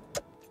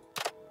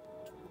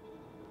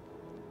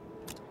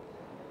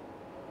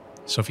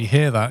 So if you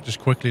hear that, just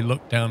quickly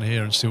look down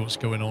here and see what's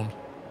going on.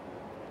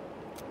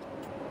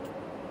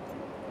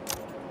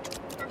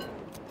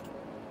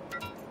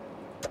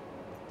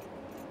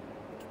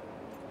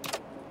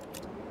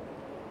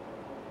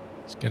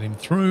 Let's get him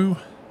through.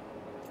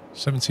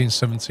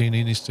 1717,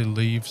 he needs to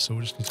leave, so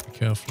we just need to be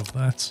careful of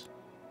that.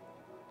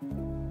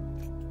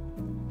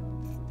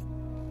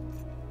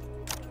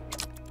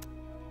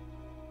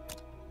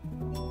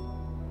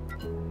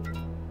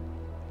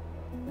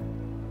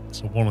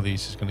 So one of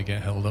these is going to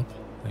get held up.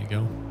 There you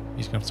go.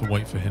 He's going to have to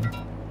wait for him.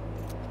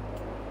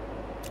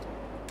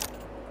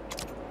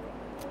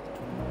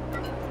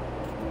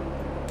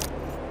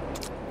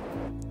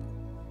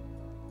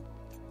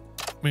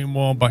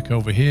 Meanwhile, back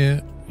over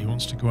here, he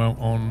wants to go out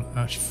on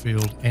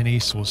Ashfield Any,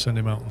 so we'll send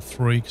him out on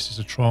 3 because he's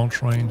a trial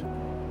train.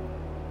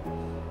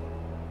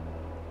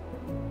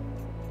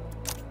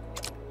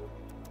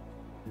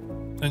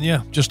 And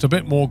yeah, just a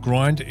bit more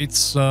grind.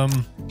 It's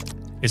going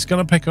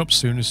to pick up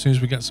soon as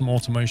we get some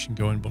automation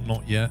going, but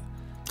not yet.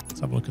 Let's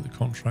have a look at the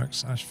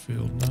contracts.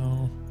 Ashfield,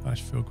 no.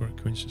 Ashfield, Great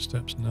Queen's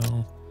Steps,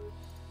 no.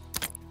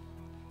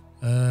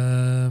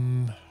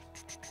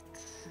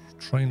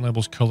 Train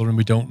labels colouring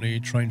we don't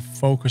need. Train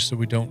focuser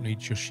we don't need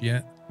just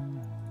yet.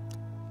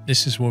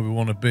 This is where we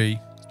want to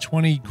be.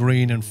 20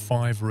 green and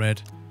 5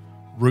 red.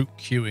 Route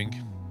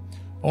queuing.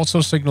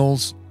 Auto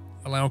signals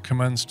allow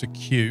commands to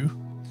queue.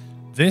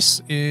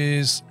 This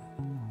is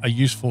a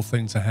useful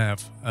thing to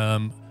have.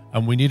 And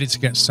we need it to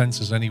get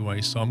sensors anyway.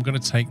 So I'm going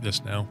to take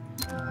this now.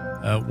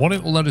 What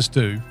it will let us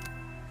do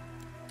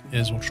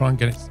is we'll try and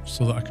get it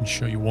so that I can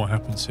show you what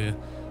happens here.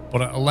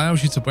 But it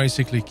allows you to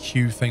basically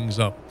queue things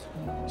up.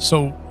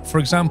 So, for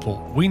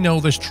example, we know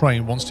this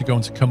train wants to go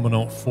into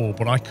Cumbernauld 4,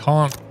 but I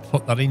can't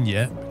put that in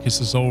yet because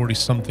there's already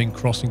something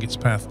crossing its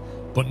path.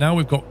 But now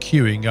we've got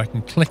queuing, I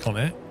can click on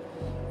it,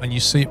 and you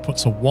see it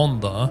puts a 1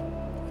 there.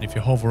 And if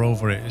you hover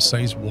over it, it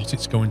says what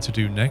it's going to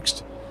do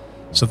next.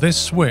 So this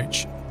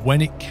switch,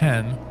 when it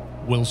can,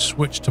 will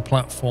switch to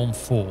platform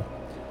 4.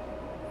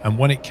 And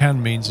when it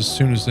can means as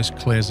soon as this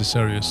clears this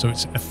area. So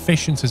it's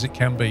efficient as it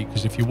can be,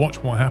 because if you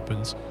watch what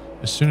happens,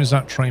 as soon as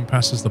that train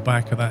passes the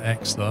back of that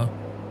X there,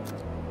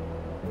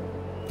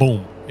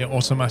 boom, it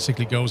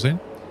automatically goes in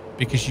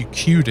because you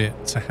queued it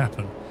to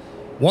happen.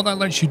 What that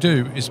lets you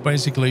do is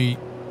basically,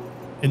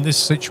 in this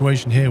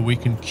situation here, we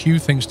can queue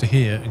things to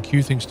here and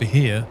queue things to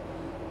here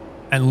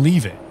and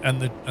leave it, and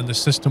the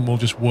system will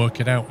just work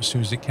it out as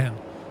soon as it can.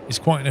 It's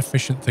quite an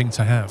efficient thing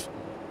to have,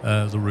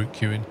 the route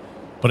queuing,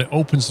 but it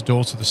opens the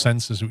door to the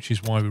sensors, which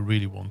is why we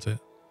really want it.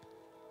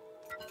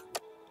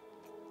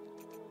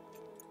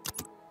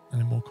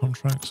 Any more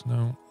contracts?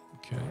 No.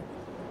 Okay.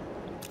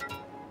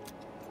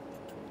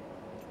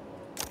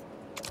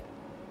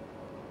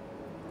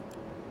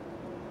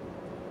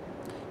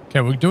 Okay,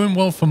 we're doing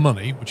well for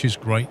money, which is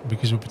great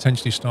because we'll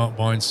potentially start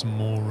buying some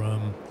more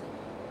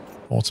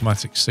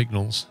automatic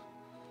signals.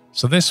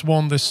 So this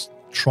one, this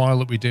trial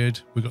that we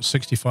did, we got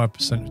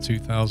 65% of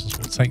 2,000, so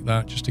we'll take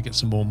that just to get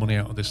some more money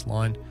out of this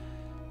line.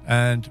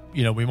 And,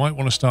 you know, we might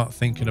want to start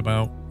thinking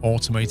about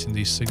automating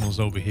these signals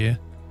over here.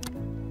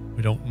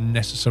 We don't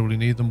necessarily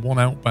need them. One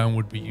outbound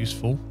would be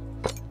useful.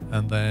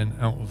 And then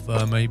out of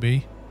there,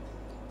 maybe.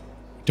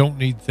 Don't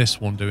need this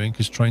one doing,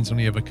 because trains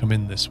only ever come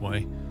in this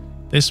way.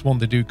 This one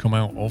they do come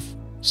out of,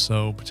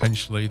 so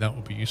potentially that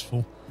would be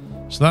useful.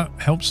 So that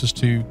helps us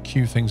to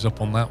queue things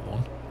up on that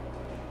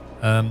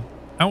one.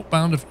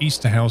 Outbound of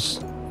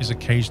Easterhouse is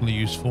occasionally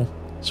useful,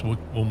 so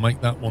we'll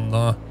make that one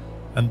there.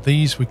 And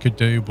these we could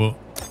do, but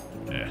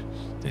yeah,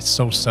 it's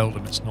so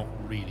seldom it's not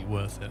really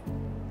worth it.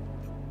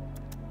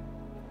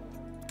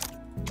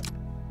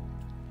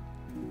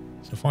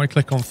 So if I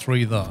click on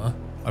 3 there,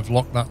 I've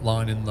locked that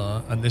line in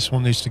there, and this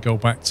one needs to go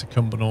back to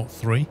Cumbernauld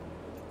 3.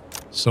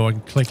 So I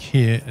can click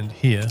here and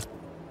here,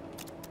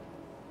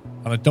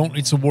 and I don't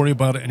need to worry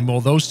about it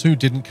anymore. Those two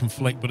didn't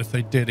conflict, but if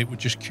they did, it would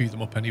just queue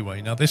them up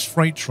anyway. Now this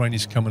freight train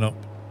is coming up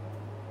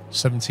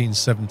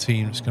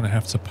 1717. It's going to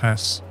have to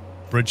pass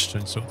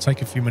Bridgeton, so it'll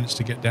take a few minutes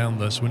to get down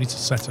there, so we need to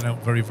set it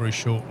out very, very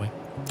shortly.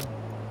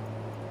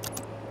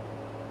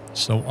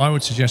 So I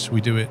would suggest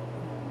we do it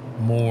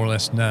more or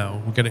less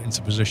now. We'll get it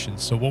into position.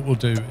 So what we'll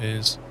do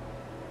is,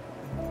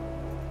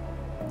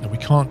 now we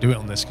can't do it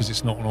on this because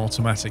it's not an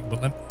automatic,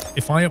 but then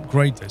if I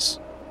upgrade this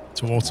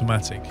to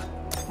automatic,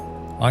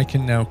 I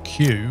can now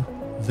queue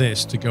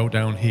this to go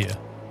down here.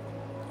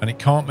 And it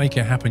can't make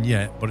it happen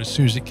yet, but as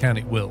soon as it can,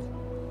 it will.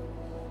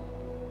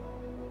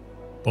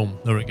 Boom,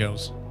 there it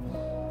goes.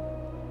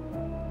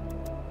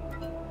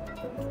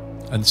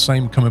 And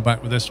same coming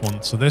back with this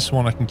one. So this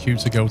one I can queue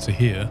to go to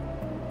here.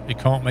 It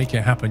can't make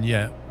it happen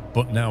yet,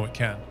 but now it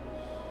can.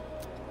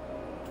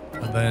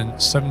 And then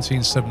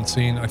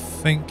 1717, I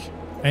think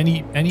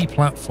any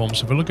platform.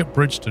 So if we look at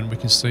Bridgeton, we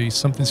can see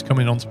something's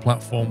coming onto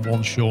platform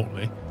 1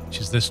 shortly, which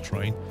is this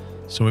train.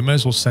 So we may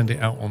as well send it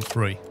out on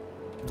 3.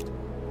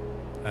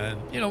 And,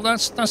 you know,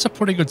 that's a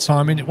pretty good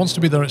timing. It wants to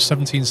be there at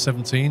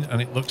 1717,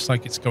 and it looks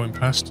like it's going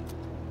past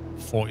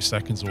 40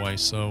 seconds away.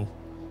 So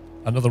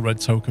another red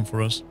token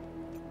for us.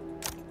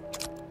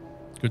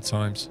 Good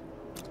times.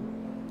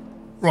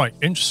 Right,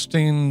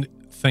 interesting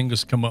thing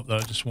has come up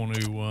that I just want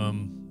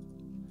to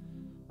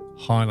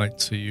highlight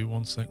to you.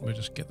 One sec, we'll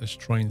just get this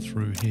train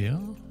through here.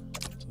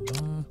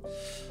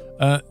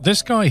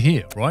 This guy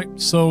here, right?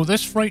 So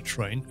this freight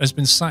train has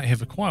been sat here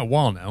for quite a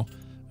while now.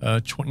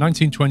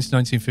 1920 to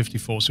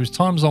 1954, so his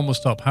time's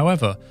almost up.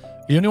 However,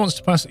 he only wants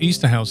to pass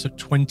Easterhouse at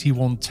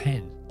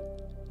 2110.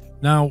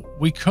 Now,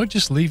 we could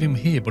just leave him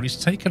here, but he's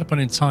taken up an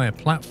entire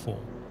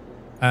platform,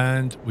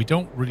 and we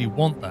don't really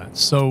want that.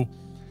 So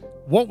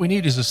what we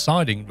need is a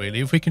siding,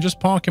 really. If we can just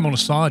park him on a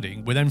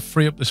siding, we then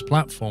free up this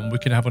platform, we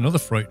can have another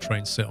freight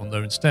train sit on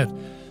there instead.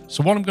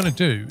 So what I'm going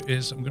to do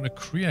is I'm going to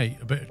create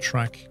a bit of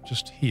track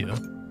just here,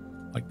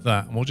 like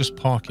that, and we'll just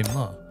park him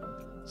there.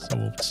 So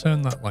we'll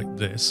turn that like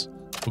this.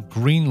 We'll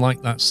green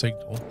light that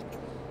signal,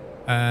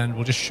 and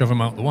we'll just shove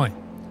him out the way.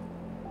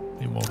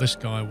 Meanwhile, this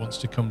guy wants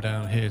to come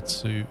down here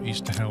to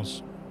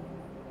Easterhouse.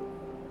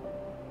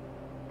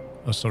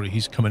 Oh, sorry,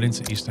 he's coming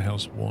into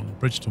Easterhouse 1,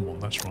 Bridgeton 1,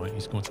 that's right,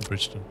 he's going to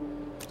Bridgeton.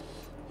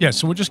 Yeah,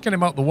 so we'll just get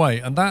him out the way,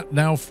 and that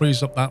now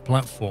frees up that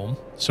platform,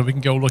 so we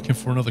can go looking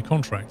for another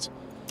contract.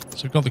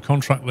 So we've got the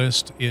contract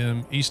list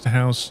in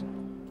Easterhouse,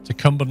 to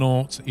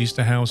Cumbernauld, to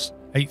Easterhouse,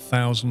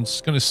 8,000.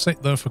 It's going to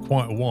sit there for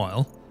quite a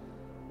while.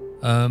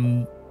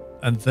 And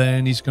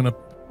then he's going to...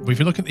 If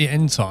you look at the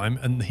end time,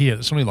 and here,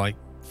 it's only like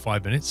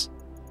 5 minutes.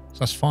 So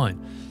that's fine.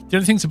 The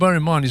only thing to bear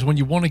in mind is when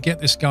you want to get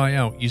this guy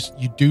out, you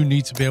do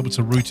need to be able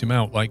to route him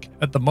out. Like,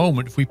 at the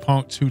moment, if we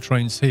park 2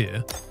 trains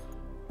here,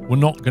 we're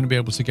not going to be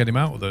able to get him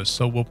out of there.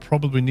 So we'll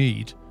probably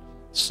need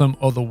some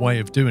other way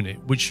of doing it,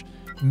 which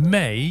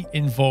may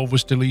involve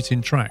us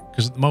deleting track,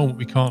 because at the moment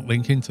we can't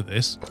link into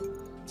this.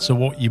 So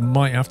what you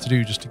might have to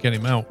do just to get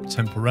him out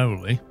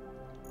temporarily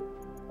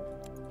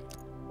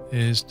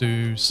is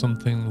do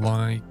something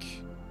like...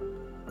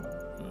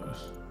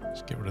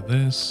 let's get rid of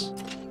this.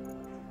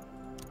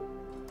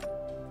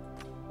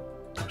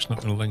 Oh, it's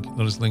not going to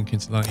let us link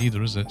into that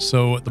either, is it?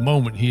 So at the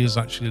moment he is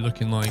actually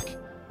looking like...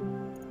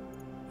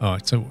 Oh, I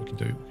tell you what we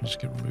can do. We can just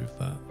get rid of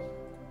that.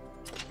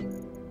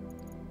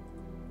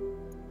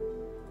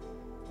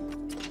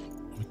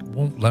 It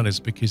won't let us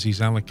because he's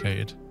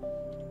allocated.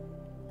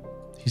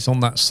 He's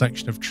on that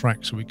section of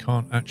track, so we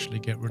can't actually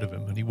get rid of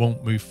him, and he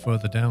won't move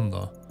further down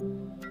there.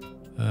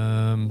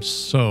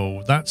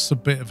 So that's a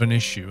bit of an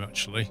issue,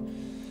 actually.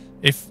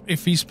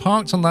 If he's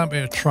parked on that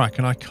bit of track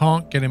and I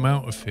can't get him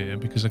out of here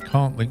because I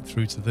can't link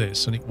through to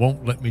this, and it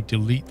won't let me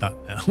delete that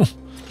now,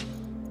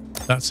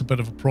 that's a bit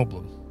of a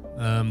problem.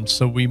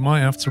 So we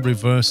might have to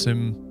reverse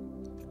him.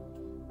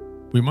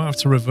 We might have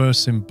to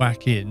reverse him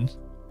back in,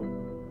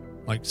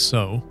 like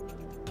so.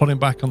 Put him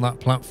back on that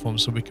platform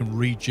so we can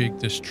rejig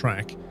this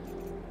track,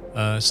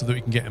 so that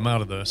we can get him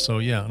out of there. So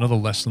yeah, another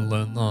lesson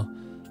learned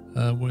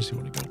there. Where's he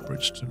want to go?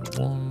 Bridgeton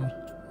 1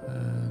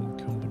 and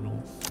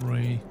Cumbernauld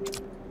 3.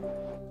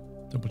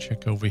 Double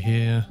check over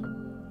here.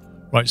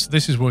 Right, so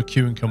this is where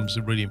queuing comes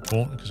really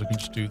important, because I can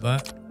just do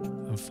that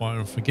and fire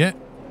and forget.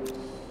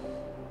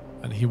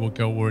 And he will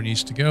go where he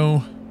needs to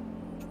go.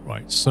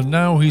 Right, so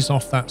now he's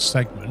off that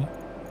segment.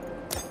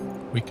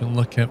 We can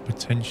look at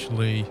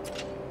potentially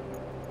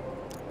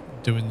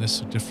doing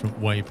this a different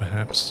way,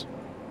 perhaps.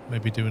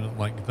 Maybe doing it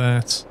like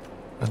that,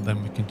 and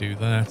then we can do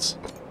that,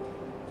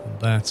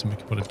 and we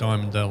can put a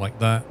diamond there like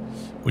that,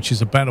 which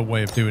is a better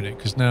way of doing it,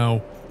 because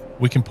now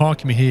we can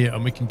park him here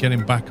and we can get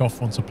him back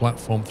off onto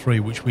platform 3,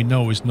 which we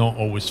know is not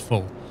always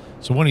full.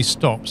 So when he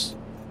stops,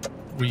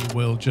 we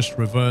will just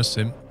reverse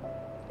him.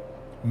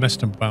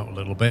 Messed him about a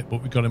little bit,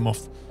 but we got him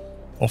off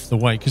the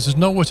way, because there's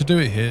nowhere to do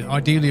it here.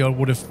 Ideally I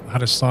would have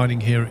had a siding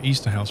here at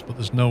Easterhouse, but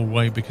there's no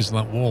way because of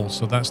that wall,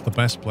 so that's the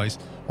best place.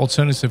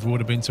 Alternative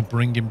would have been to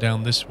bring him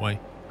down this way,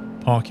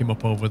 park him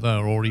up over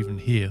there, or even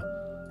here.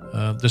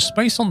 There's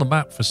space on the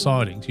map for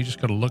sidings, you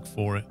just got to look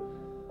for it.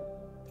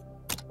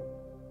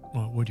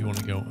 Right, where do you want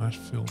to go?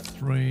 Ashfield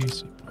 3,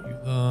 so put you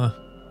there.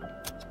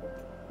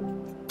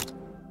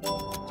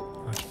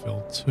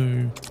 Ashfield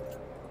 2.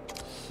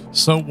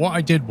 So what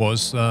I did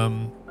was,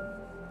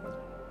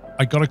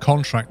 I got a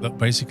contract that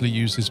basically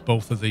uses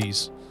both of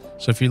these.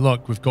 So if you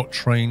look, we've got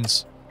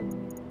trains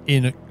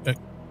in at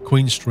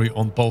Queen Street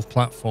on both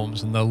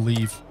platforms, and they'll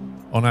leave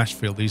on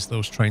Ashfield,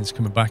 those trains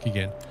coming back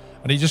again.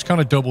 And it just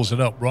kind of doubles it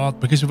up,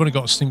 because we've only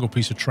got a single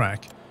piece of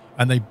track,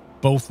 and they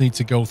both need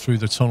to go through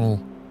the tunnel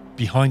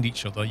behind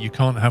each other. You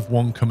can't have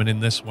one coming in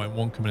this way and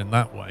one coming in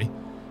that way.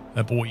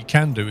 But what you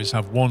can do is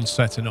have one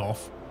setting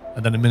off,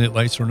 and then a minute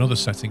later another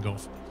setting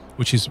off,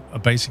 which is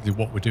basically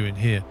what we're doing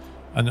here.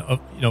 And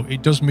you know,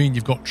 it does mean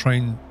you've got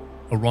train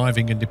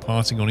arriving and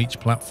departing on each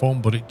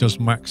platform, but it does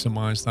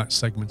maximize that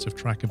segment of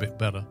track a bit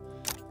better.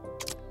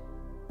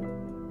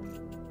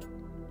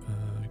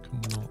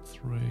 Cumbernauld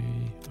 3.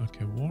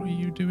 Okay, what are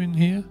you doing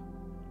here?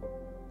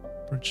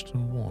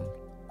 Bridgeton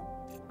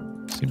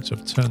 1. Seem to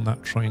have turned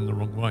that train the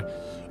wrong way.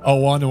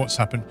 Oh, I know what's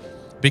happened.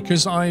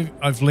 Because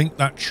I've linked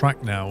that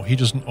track now, he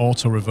doesn't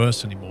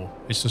auto-reverse anymore.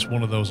 It's just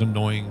one of those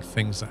annoying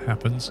things that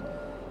happens.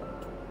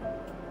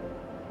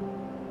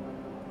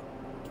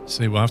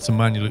 See, we'll have to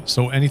manually...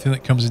 So anything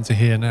that comes into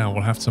here now,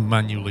 we'll have to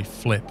manually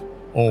flip.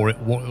 Or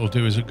what it'll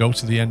do is it'll go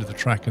to the end of the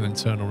track and then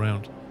turn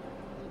around.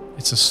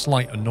 It's a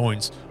slight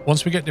annoyance.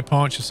 Once we get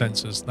departure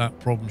sensors, that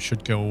problem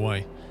should go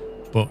away.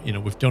 But, you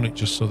know, we've done it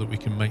just so that we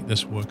can make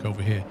this work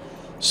over here.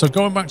 So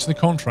going back to the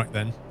contract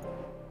then,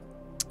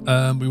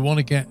 we want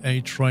to get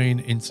a train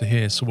into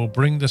here. So we'll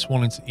bring this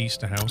one into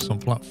Easterhouse on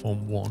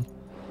platform 1.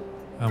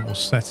 And we'll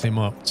set him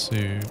up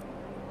to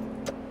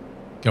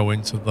go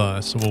into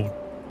there. So we'll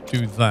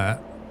do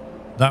that.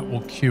 That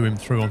will queue him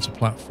through onto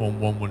platform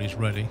 1 when he's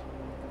ready.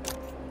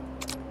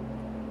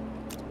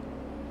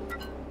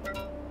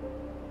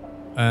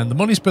 And the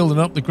money's building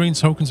up. The green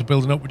tokens are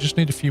building up. We just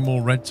need a few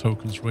more red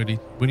tokens, really.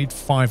 We need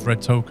 5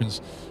 red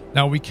tokens.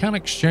 Now, we can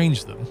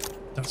exchange them.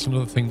 That's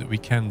another thing that we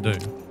can do.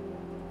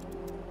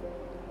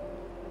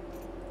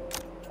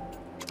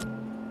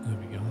 There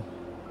we go.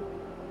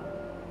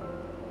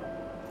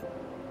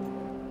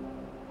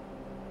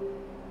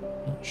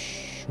 Not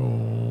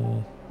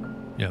sure.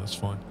 Yeah, that's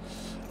fine.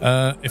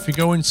 If we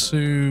go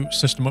into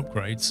system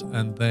upgrades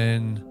and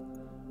then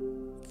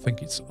I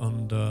think it's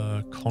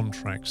under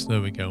contracts,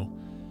 there we go.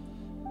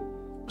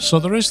 So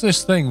there is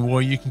this thing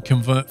where you can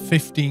convert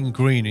 15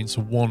 green into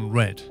 1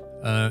 red.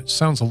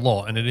 Sounds a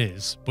lot, and it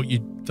is, but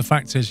the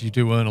fact is you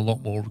do earn a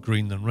lot more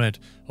green than red.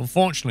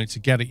 Unfortunately, to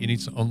get it, you need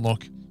to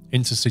unlock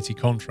intercity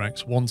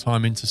contracts,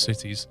 one-time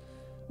intercities,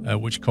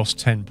 which cost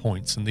 10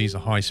 points, and these are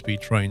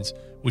high-speed trains,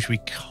 which we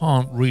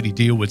can't really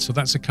deal with. So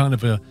that's a kind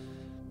of a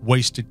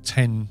wasted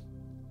 10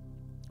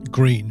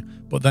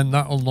 green, but then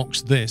that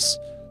unlocks this,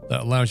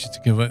 that allows you to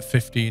convert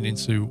 15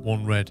 into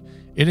 1 red.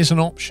 It is an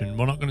option.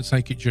 We're not going to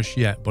take it just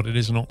yet, but it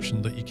is an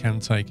option that you can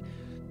take.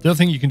 The other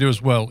thing you can do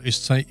as well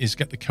is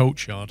get the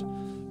coach yard.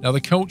 Now,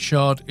 the coach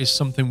yard is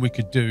something we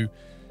could do.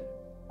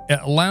 It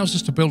allows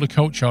us to build a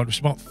coach yard, which is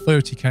about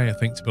 30k, I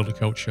think, to build a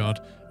coach yard.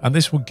 And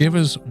this will give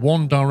us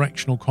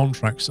one-directional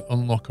contracts that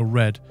unlock a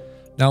red.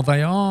 Now,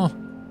 they are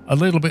a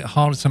little bit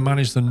harder to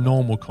manage than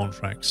normal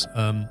contracts.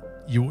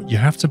 You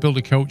have to build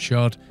a coach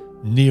yard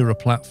near a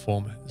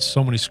platform.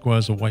 So many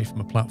squares away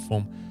from a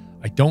platform.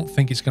 I don't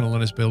think it's going to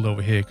let us build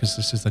over here because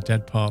this is the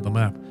dead part of the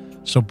map.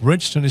 So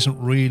Bridgeton isn't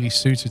really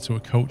suited to a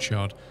coach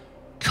yard.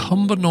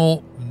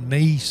 Cumbernauld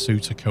may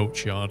suit a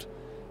coach yard.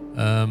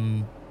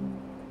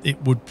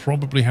 It would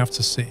probably have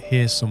to sit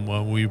here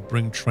somewhere where you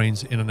bring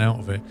trains in and out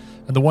of it.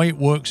 And the way it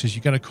works is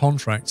you get a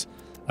contract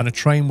and a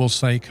train will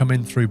say come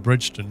in through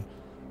Bridgeton,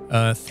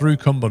 through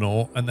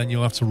Cumbernauld, and then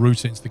you'll have to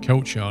route it into the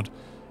coach yard.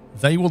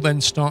 They will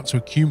then start to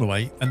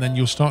accumulate, and then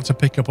you'll start to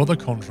pick up other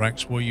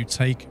contracts where you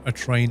take a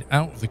train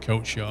out of the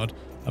coach yard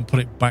and put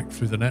it back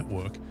through the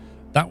network.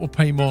 That will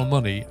pay more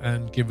money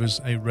and give us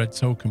a red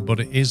token,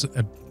 but it is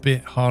a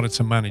bit harder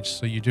to manage,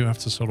 so you do have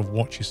to sort of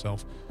watch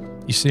yourself.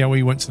 You see how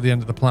he went to the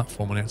end of the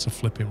platform and he had to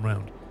flip him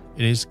round?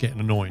 It is getting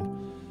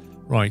annoying.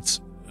 Right,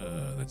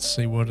 let's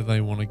see, where do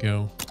they want to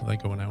go? Are they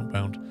going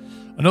outbound?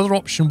 Another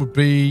option would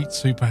be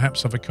to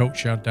perhaps have a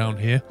coach yard down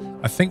here.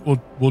 I think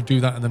we'll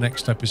do that in the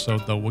next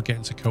episode, though. We'll get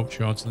into coach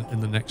yards in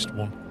the next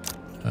one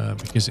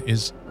because it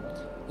is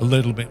a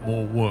little bit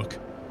more work.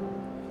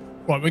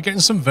 Right, we're getting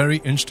some very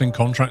interesting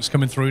contracts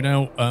coming through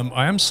now.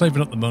 I am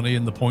saving up the money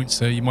and the points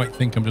here. You might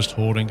think I'm just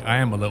hoarding. I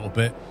am a little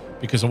bit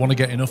because I want to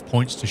get enough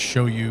points to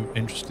show you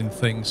interesting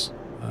things.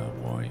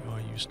 Why are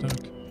you stuck?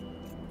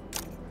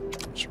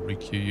 Let's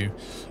re-queue you.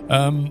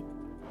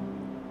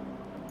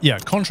 Yeah,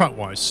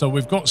 contract-wise, so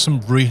we've got some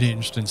really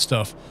interesting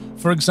stuff.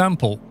 For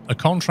example, a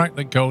contract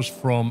that goes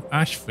from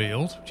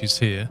Ashfield, which is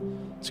here,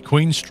 to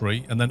Queen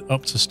Street and then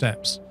up to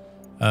Steps,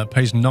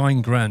 pays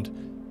 9 grand.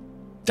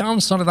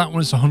 Downside of that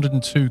one is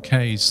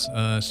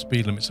 102k's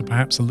speed limit, so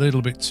perhaps a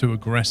little bit too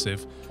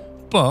aggressive.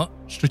 But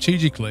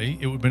strategically,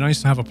 it would be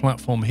nice to have a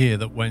platform here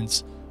that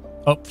went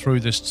up through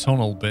this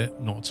tunnel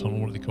bit, not a tunnel,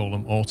 what do they call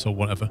them, auto,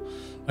 whatever,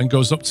 and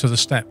goes up to the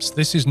steps.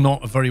 This is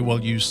not a very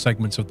well-used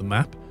segment of the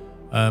map.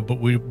 But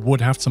we would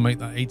have to make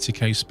that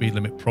 80k speed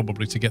limit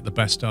probably to get the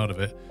best out of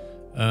it.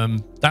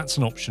 That's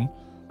an option.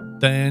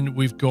 Then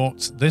we've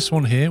got this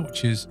one here,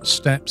 which is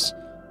Steps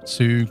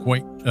to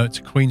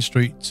Queen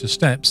Street to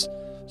Steps.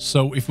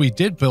 So if we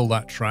did build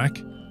that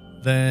track,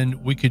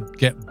 then we could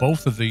get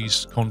both of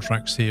these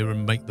contracts here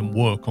and make them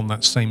work on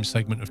that same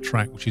segment of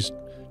track, which is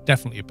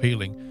definitely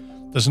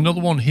appealing. There's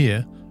another one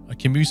here, a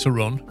commuter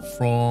run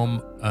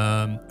from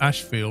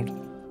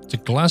Ashfield to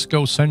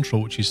Glasgow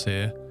Central, which is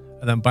here,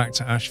 and then back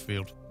to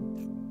Ashfield.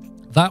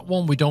 That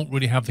one we don't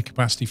really have the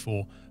capacity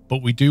for,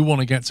 but we do want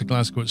to get to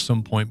Glasgow at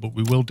some point, but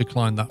we will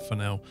decline that for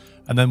now.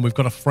 And then we've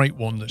got a freight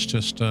one that's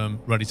just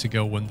ready to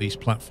go when these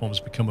platforms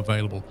become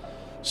available.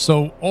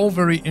 So all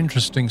very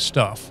interesting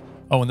stuff.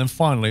 Oh, and then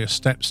finally a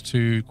Steps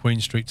to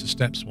Queen Street to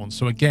Steps one.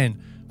 So again,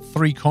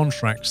 3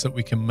 contracts that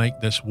we can make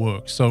this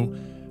work. So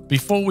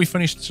before we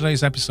finish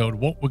today's episode,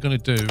 what we're going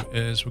to do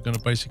is we're going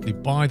to basically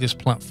buy this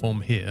platform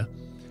here.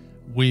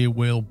 We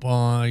will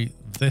buy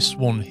this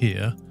one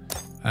here,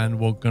 and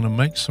we're going to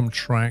make some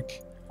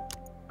track,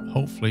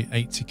 hopefully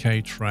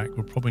 80k track.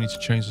 We'll probably need to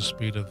change the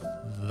speed of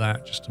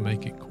that just to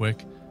make it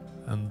quick,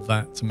 and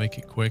that to make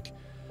it quick.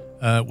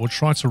 We'll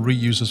try to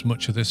reuse as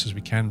much of this as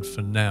we can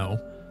for now.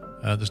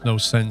 There's no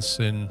sense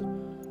in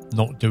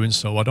not doing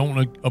so. I don't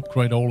want to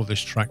upgrade all of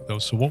this track though,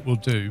 so what we'll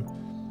do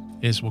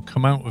is we'll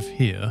come out of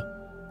here.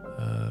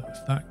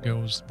 If that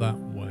goes that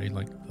way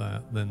like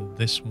that, then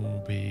this one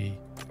will be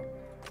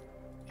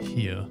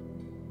here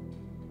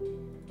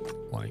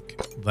like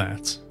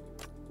that,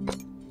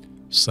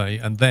 say,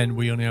 and then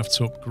we only have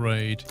to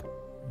upgrade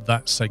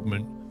that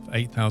segment for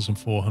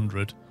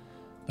 8,400.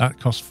 That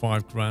costs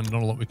 5 grand,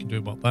 not a lot we can do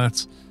about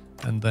that.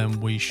 And then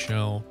we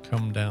shall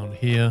come down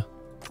here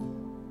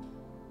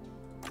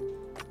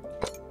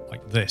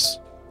like this.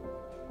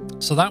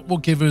 So that will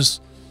give us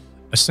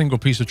a single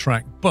piece of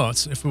track,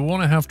 but if we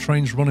want to have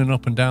trains running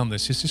up and down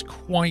this is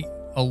quite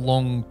a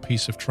long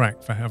piece of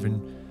track for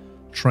having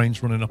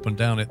trains running up and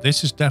down it.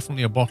 This is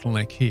definitely a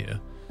bottleneck here.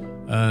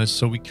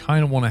 So we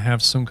kind of want to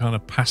have some kind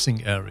of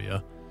passing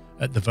area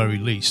at the very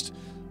least.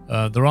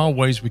 There are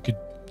ways we could,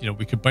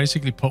 we could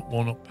basically put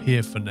one up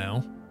here for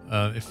now.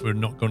 If we're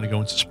not going to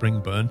go into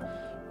Springburn,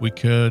 we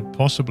could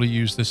possibly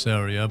use this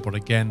area, but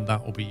again,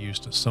 that will be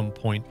used at some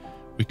point.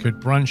 We could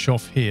branch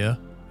off here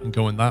and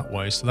go in that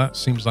way. So that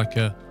seems like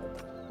a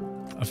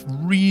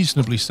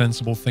reasonably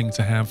sensible thing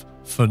to have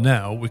for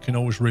now. We can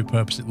always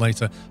repurpose it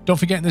later. Don't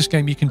forget, in this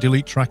game, you can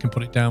delete track and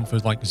put it down for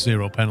like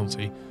 0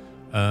 penalty.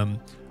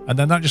 And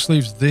then that just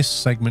leaves this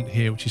segment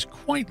here, which is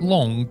quite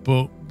long,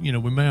 but, you know,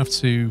 we may have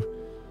to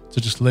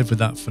just live with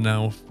that for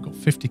now. We've got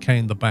 50k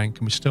in the bank,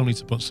 and we still need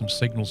to put some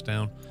signals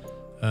down.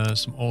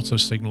 Some auto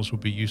signals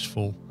would be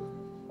useful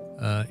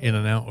in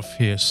and out of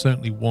here.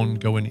 Certainly one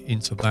going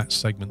into that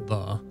segment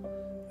there,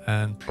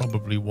 and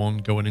probably one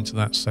going into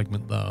that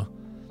segment there,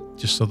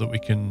 just so that we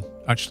can...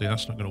 Actually,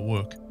 that's not going to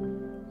work.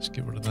 Let's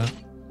get rid of that.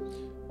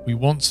 We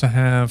want to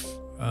have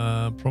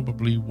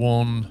probably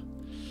one...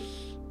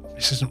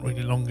 This isn't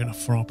really long enough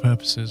for our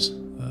purposes.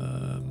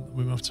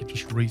 We have to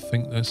just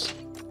rethink this.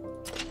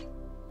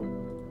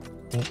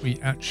 What we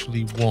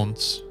actually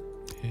want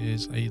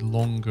is a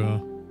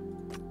longer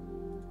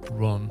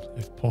run,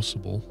 if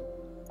possible.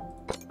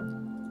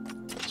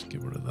 Let's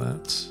get rid of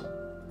that.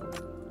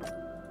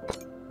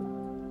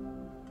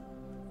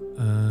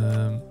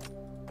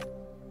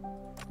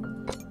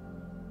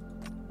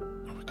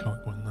 We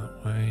can't go in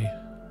that way.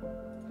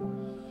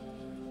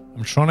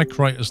 I'm trying to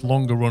create as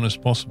long a run as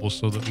possible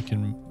so that we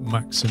can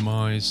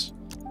maximize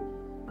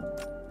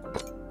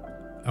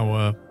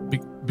our...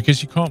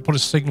 Because you can't put a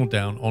signal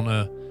down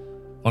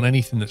on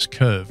anything that's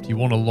curved. You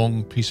want a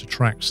long piece of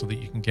track so that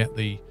you can get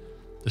the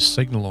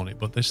signal on it.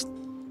 But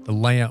the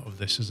layout of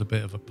this is a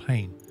bit of a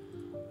pain.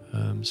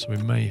 So we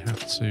may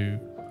have to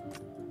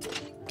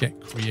get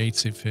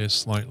creative here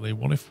slightly.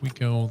 What if we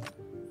go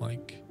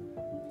like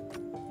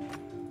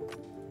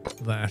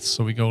that?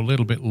 So we go a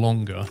little bit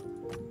longer.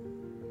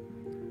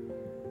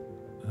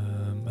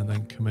 And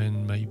then come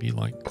in maybe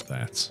like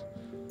that.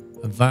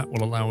 And that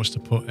will allow us to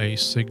put a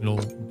signal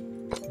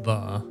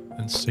there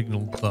and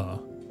signal there,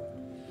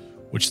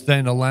 which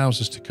then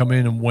allows us to come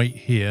in and wait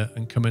here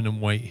and come in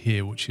and wait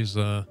here, which is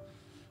a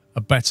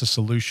better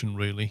solution,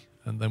 really.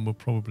 And then we'll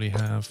probably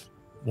have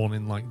one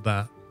in like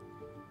that.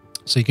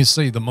 So you can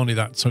see the money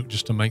that took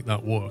just to make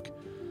that work.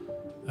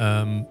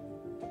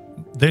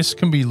 This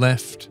can be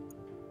left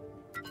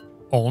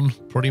on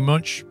pretty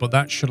much, but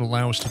that should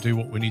allow us to do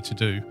what we need to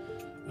do.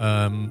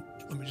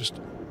 Let me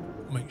just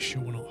make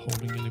sure we're not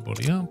holding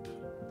anybody up.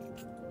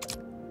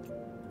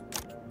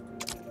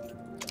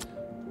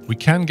 We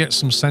can get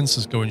some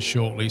sensors going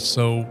shortly,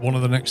 so one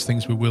of the next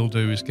things we will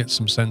do is get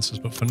some sensors.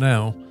 But for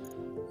now,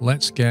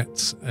 let's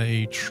get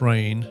a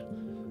train.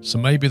 So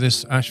maybe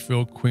this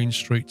Ashfield, Queen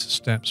Street to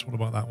Steps. What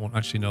about that one?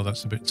 Actually, no,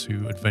 that's a bit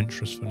too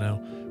adventurous for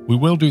now. We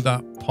will do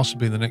that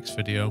possibly in the next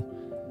video.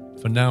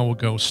 For now, we'll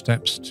go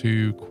Steps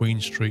to Queen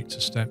Street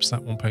to Steps.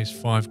 That one pays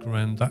 5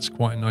 grand. That's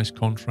quite a nice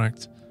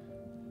contract.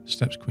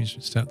 Steps, Queen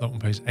Street, Steps. That one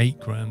pays 8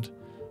 grand.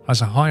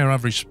 Has a higher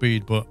average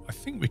speed, but I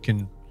think we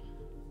can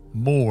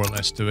more or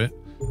less do it.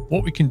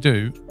 What we can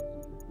do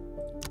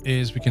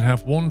is we can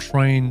have one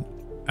train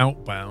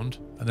outbound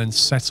and then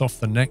set off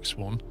the next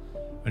one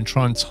and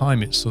try and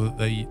time it so that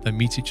they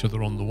meet each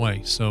other on the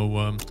way.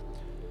 So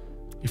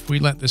if we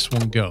let this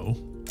one go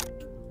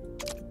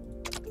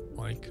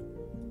like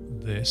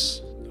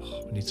this,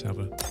 we need to have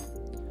a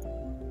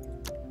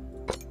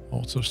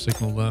auto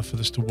signal there for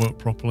this to work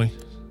properly.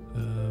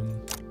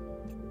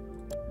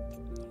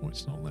 Oh,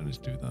 it's not letting us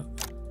do that.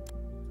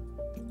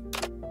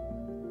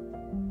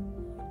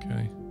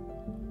 Okay.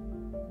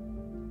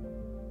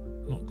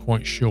 Not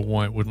quite sure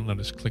why it wouldn't let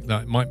us click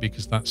that. It might be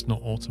because that's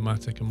not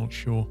automatic. I'm not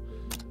sure.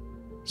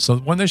 So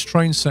when this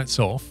train sets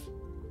off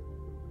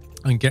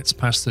and gets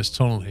past this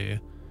tunnel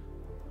here,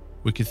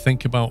 we could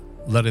think about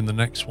letting the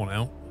next one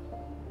out.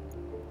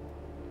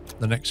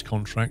 The next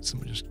contract.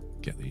 Let me just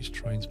get these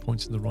trains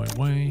pointing the right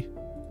way.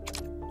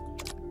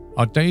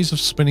 Our days of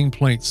spinning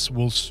plates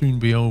will soon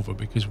be over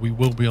because we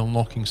will be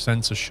unlocking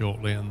sensors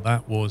shortly, and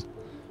that will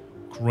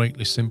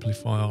greatly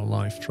simplify our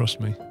life, trust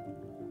me.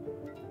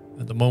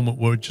 At the moment,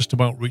 we're just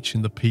about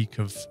reaching the peak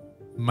of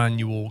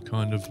manual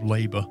kind of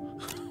labour.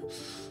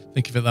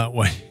 Think of it that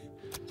way.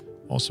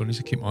 Also, I need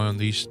to keep my eye on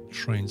these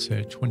trains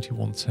here.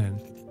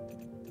 2110.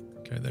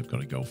 Okay, they've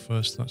got to go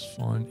first. That's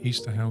fine.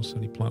 Easter House,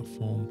 any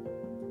platform.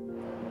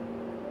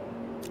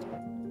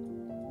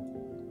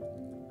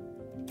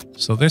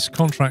 So this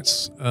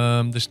contract's,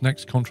 this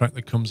next contract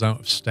that comes out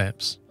of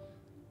Steps,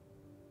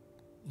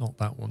 not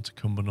that one to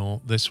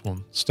Cumbernauld, this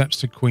one, Steps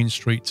to Queen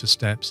Street to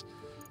Steps.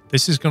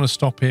 This is going to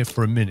stop here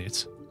for a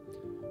minute.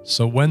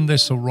 So when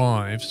this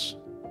arrives,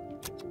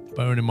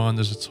 bearing in mind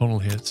there's a tunnel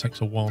here, it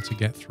takes a while to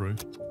get through.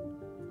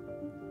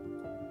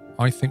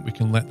 I think we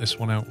can let this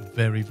one out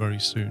very, very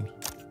soon.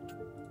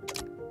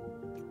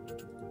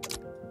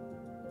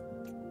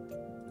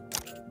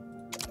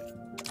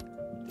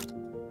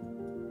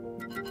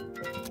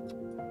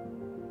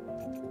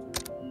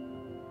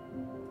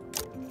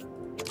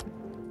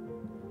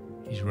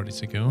 He's ready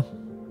to go.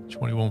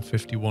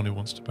 2151 he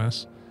wants to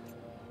pass.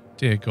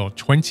 Dear God,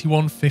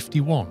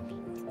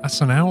 2151.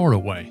 That's an hour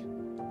away.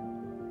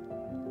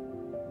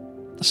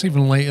 That's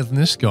even later than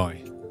this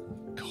guy.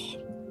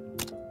 God.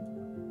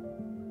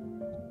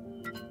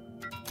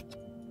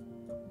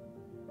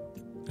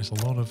 There's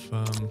a lot of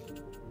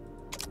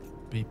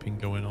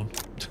beeping going on.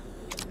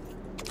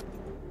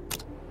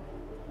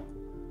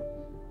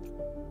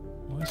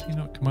 Does he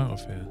not come out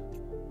of here?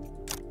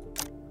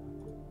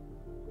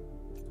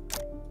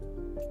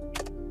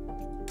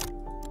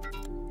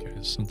 Okay,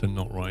 there's something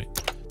not right.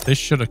 This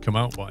should have come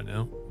out by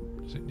now.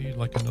 Does it need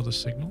like another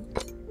signal?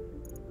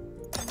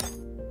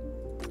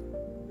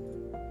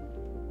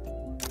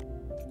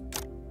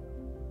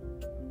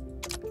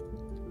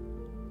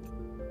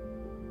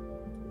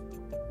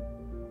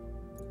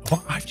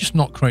 Oh, I've just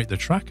not created the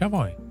track, have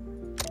I?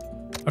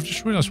 I've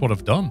just realised what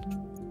I've done.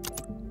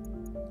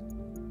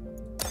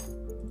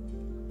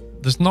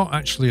 There's not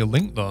actually a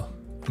link there.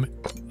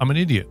 I'm an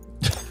idiot.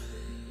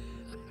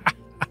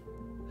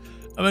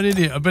 I'm an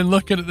idiot. I've been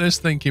looking at this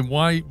thinking,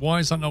 why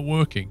is that not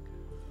working?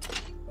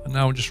 And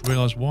now I just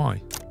realised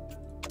why.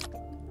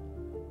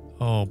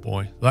 Oh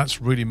boy,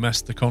 that's really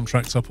messed the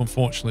contract up,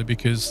 unfortunately,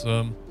 because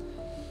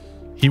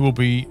he will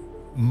be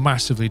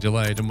massively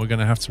delayed and we're going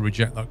to have to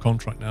reject that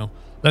contract now.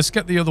 Let's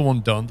get the other one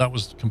done. That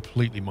was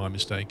completely my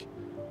mistake.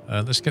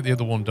 Let's get the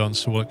other one done.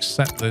 So we'll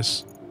accept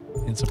this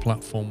into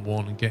platform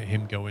 1 and get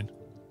him going.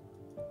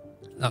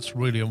 That's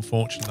really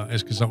unfortunate, that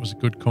is, because that was a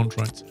good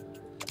contract.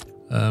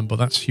 But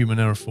that's human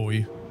error for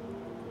you.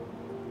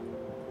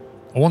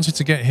 I wanted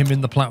to get him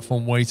in the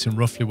platform waiting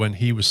roughly when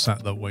he was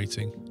sat there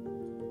waiting.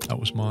 That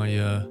was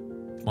my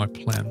my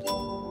plan.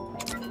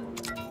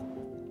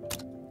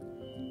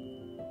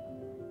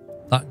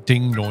 That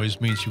ding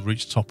noise means you've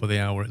reached top of the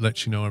hour. It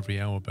lets you know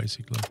every hour,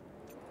 basically.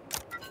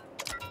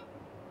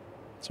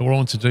 So what I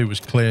want to do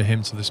was clear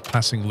him to this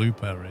passing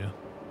loop area.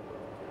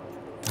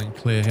 And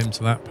clear him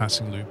to that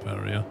passing loop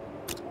area.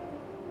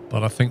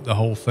 But I think the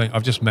whole thing...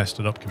 I've just messed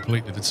it up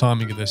completely. The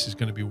timing of this is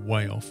going to be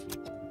way off.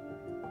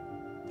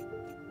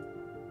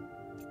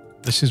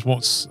 This is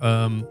what's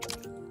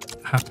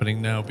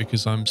happening now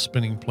because I'm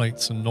spinning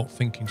plates and not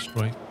thinking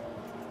straight.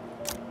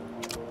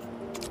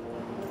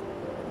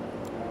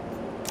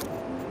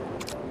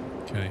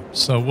 Okay,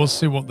 so we'll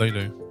see what they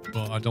do.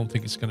 But I don't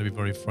think it's going to be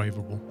very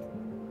favourable.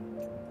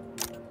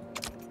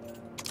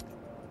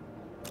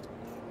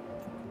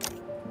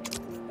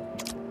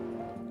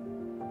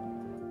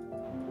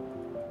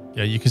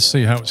 Yeah, you can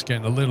see how it's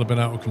getting a little bit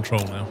out of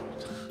control now.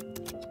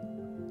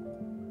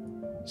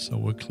 So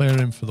we'll clear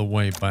him for the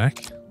way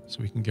back,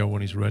 so we can go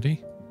when he's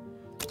ready.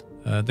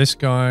 This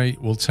guy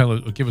will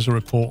give us a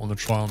report on the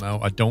trial now.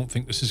 I don't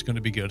think this is going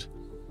to be good.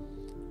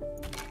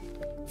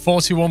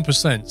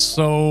 41%.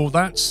 So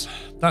that's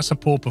a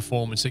poor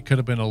performance. It could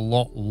have been a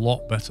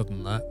lot better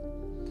than that.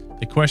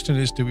 The question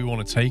is, do we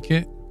want to take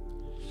it?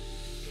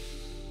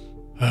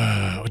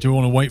 Or do we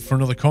want to wait for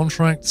another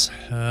contract?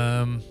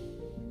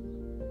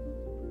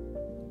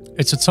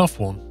 It's a tough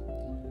one.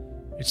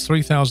 It's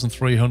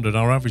 3,300.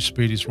 Our average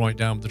speed is right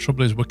down. But the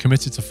trouble is we're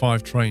committed to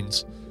 5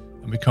 trains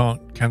and we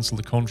can't cancel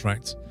the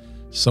contract.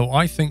 So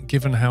I think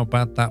given how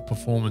bad that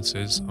performance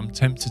is, I'm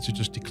tempted to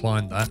just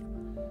decline that.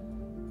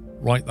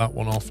 Write that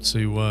one off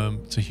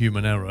to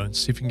human error and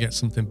see if we can get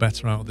something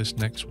better out of this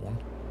next one.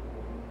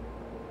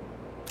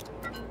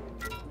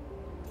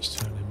 Just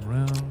turn him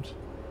around.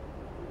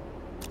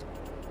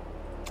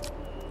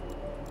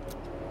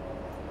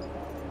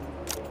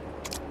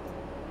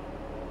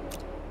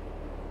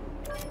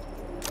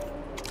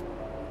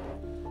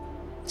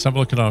 Let's have a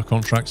look at our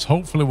contracts.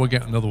 Hopefully we'll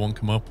get another one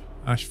come up.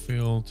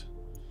 Ashfield,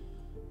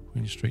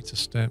 Queen Street to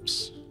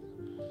Steps.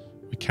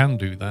 We can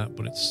do that,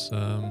 but it's,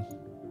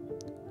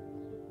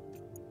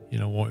 you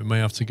know what, we may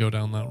have to go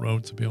down that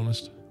road, to be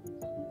honest.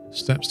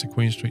 Steps to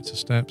Queen Street to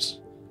Steps.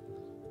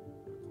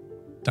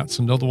 That's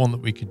another one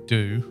that we could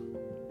do.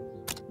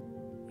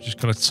 We just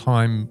got to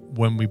time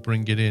when we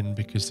bring it in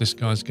because this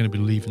guy's going to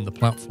be leaving the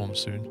platform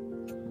soon.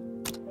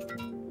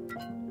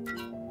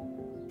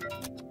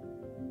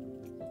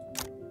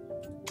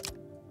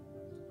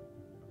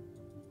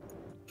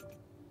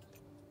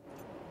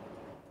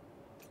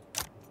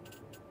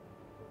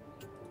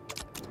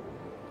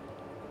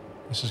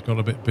 This has got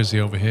a bit busy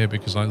over here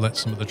because I let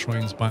some of the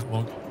trains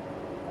backlog.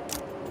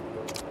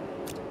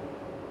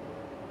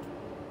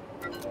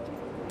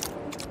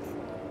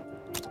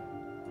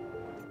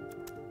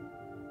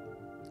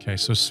 Okay,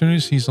 so as soon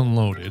as he's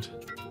unloaded...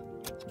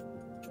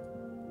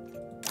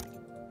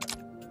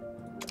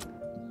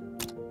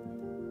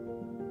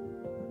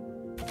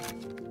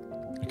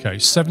 Okay,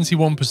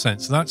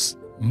 71%. So that's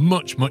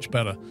much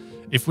better.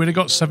 If we'd have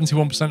got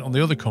 71% on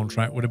the other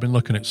contract, we'd have been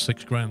looking at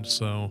 6 grand.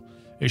 So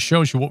it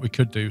shows you what we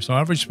could do. So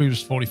average speed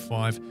was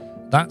 45.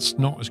 That's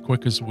not as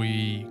quick as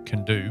we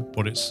can do,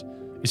 but it's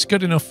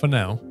good enough for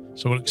now.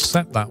 So we'll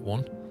accept that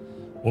one.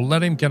 We'll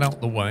let him get out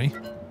the way.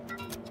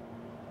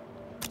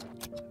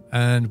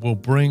 And we'll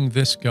bring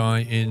this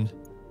guy in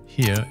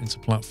here into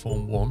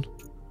platform 1.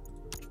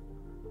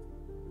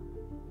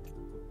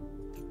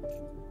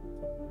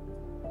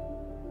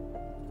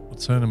 We'll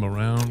turn him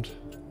around.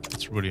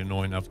 It's really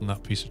annoying having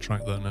that piece of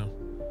track there now.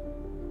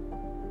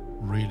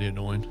 Really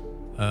annoying.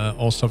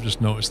 Also, I've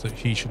just noticed that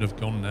he should have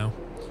gone now.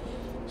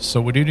 So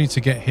we do need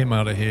to get him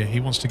out of here. He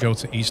wants to go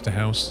to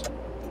Easterhouse.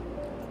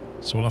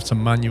 So we'll have to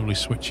manually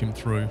switch him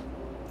through.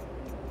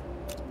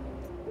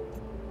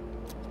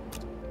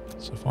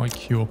 So if I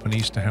queue up an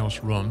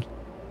Easterhouse run,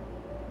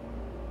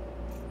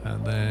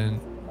 and then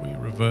we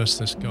reverse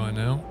this guy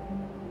now,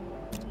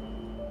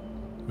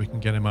 we can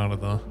get him out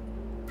of there.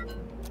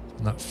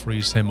 And that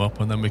frees him up,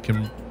 and then we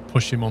can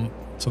push him on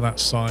to that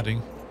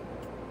siding.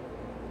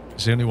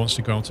 Because he only wants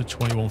to go on to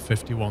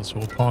 2151, so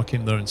we'll park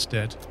him there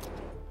instead.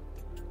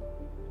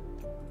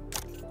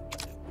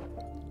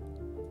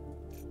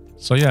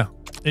 So yeah,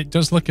 it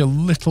does look a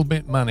little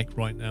bit manic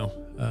right now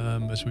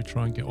as we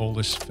try and get all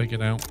this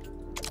figured out.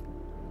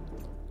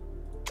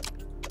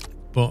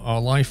 But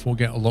our life will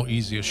get a lot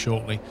easier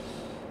shortly.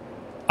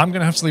 I'm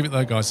going to have to leave it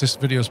there, guys. This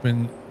video's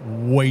been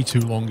way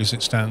too long as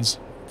it stands.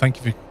 Thank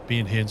you for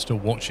being here and still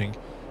watching.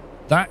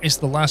 That is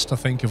the last, I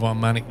think, of our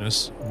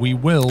manicness. We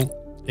will,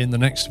 in the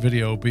next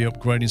video, be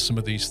upgrading some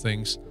of these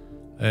things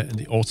in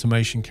the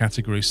automation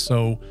category.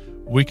 So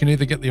we can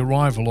either get the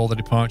arrival or the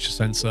departure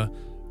sensor,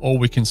 or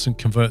we can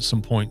convert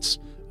some points.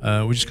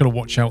 We just got to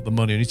watch out the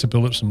money. I need to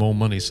build up some more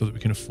money so that we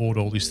can afford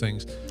all these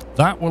things.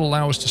 That will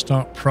allow us to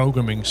start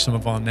programming some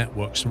of our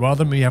networks. So rather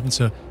than me having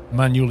to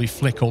manually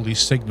flick all these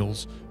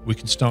signals, we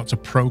can start to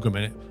program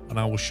it, and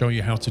I will show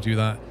you how to do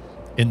that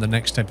in the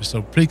next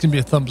episode. Please give me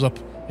a thumbs up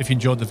if you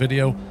enjoyed the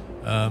video.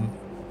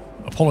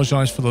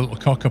 Apologize for the little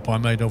cock-up I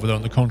made over there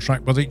on the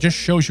contract, but it just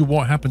shows you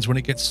what happens when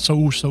it gets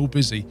so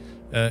busy,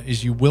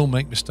 is you will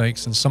make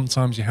mistakes, and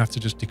sometimes you have to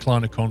just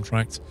decline a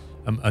contract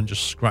and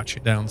just scratch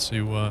it down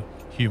to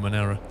human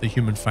error, the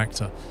human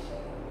factor.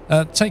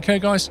 Take care,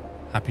 guys.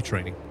 Happy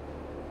trading.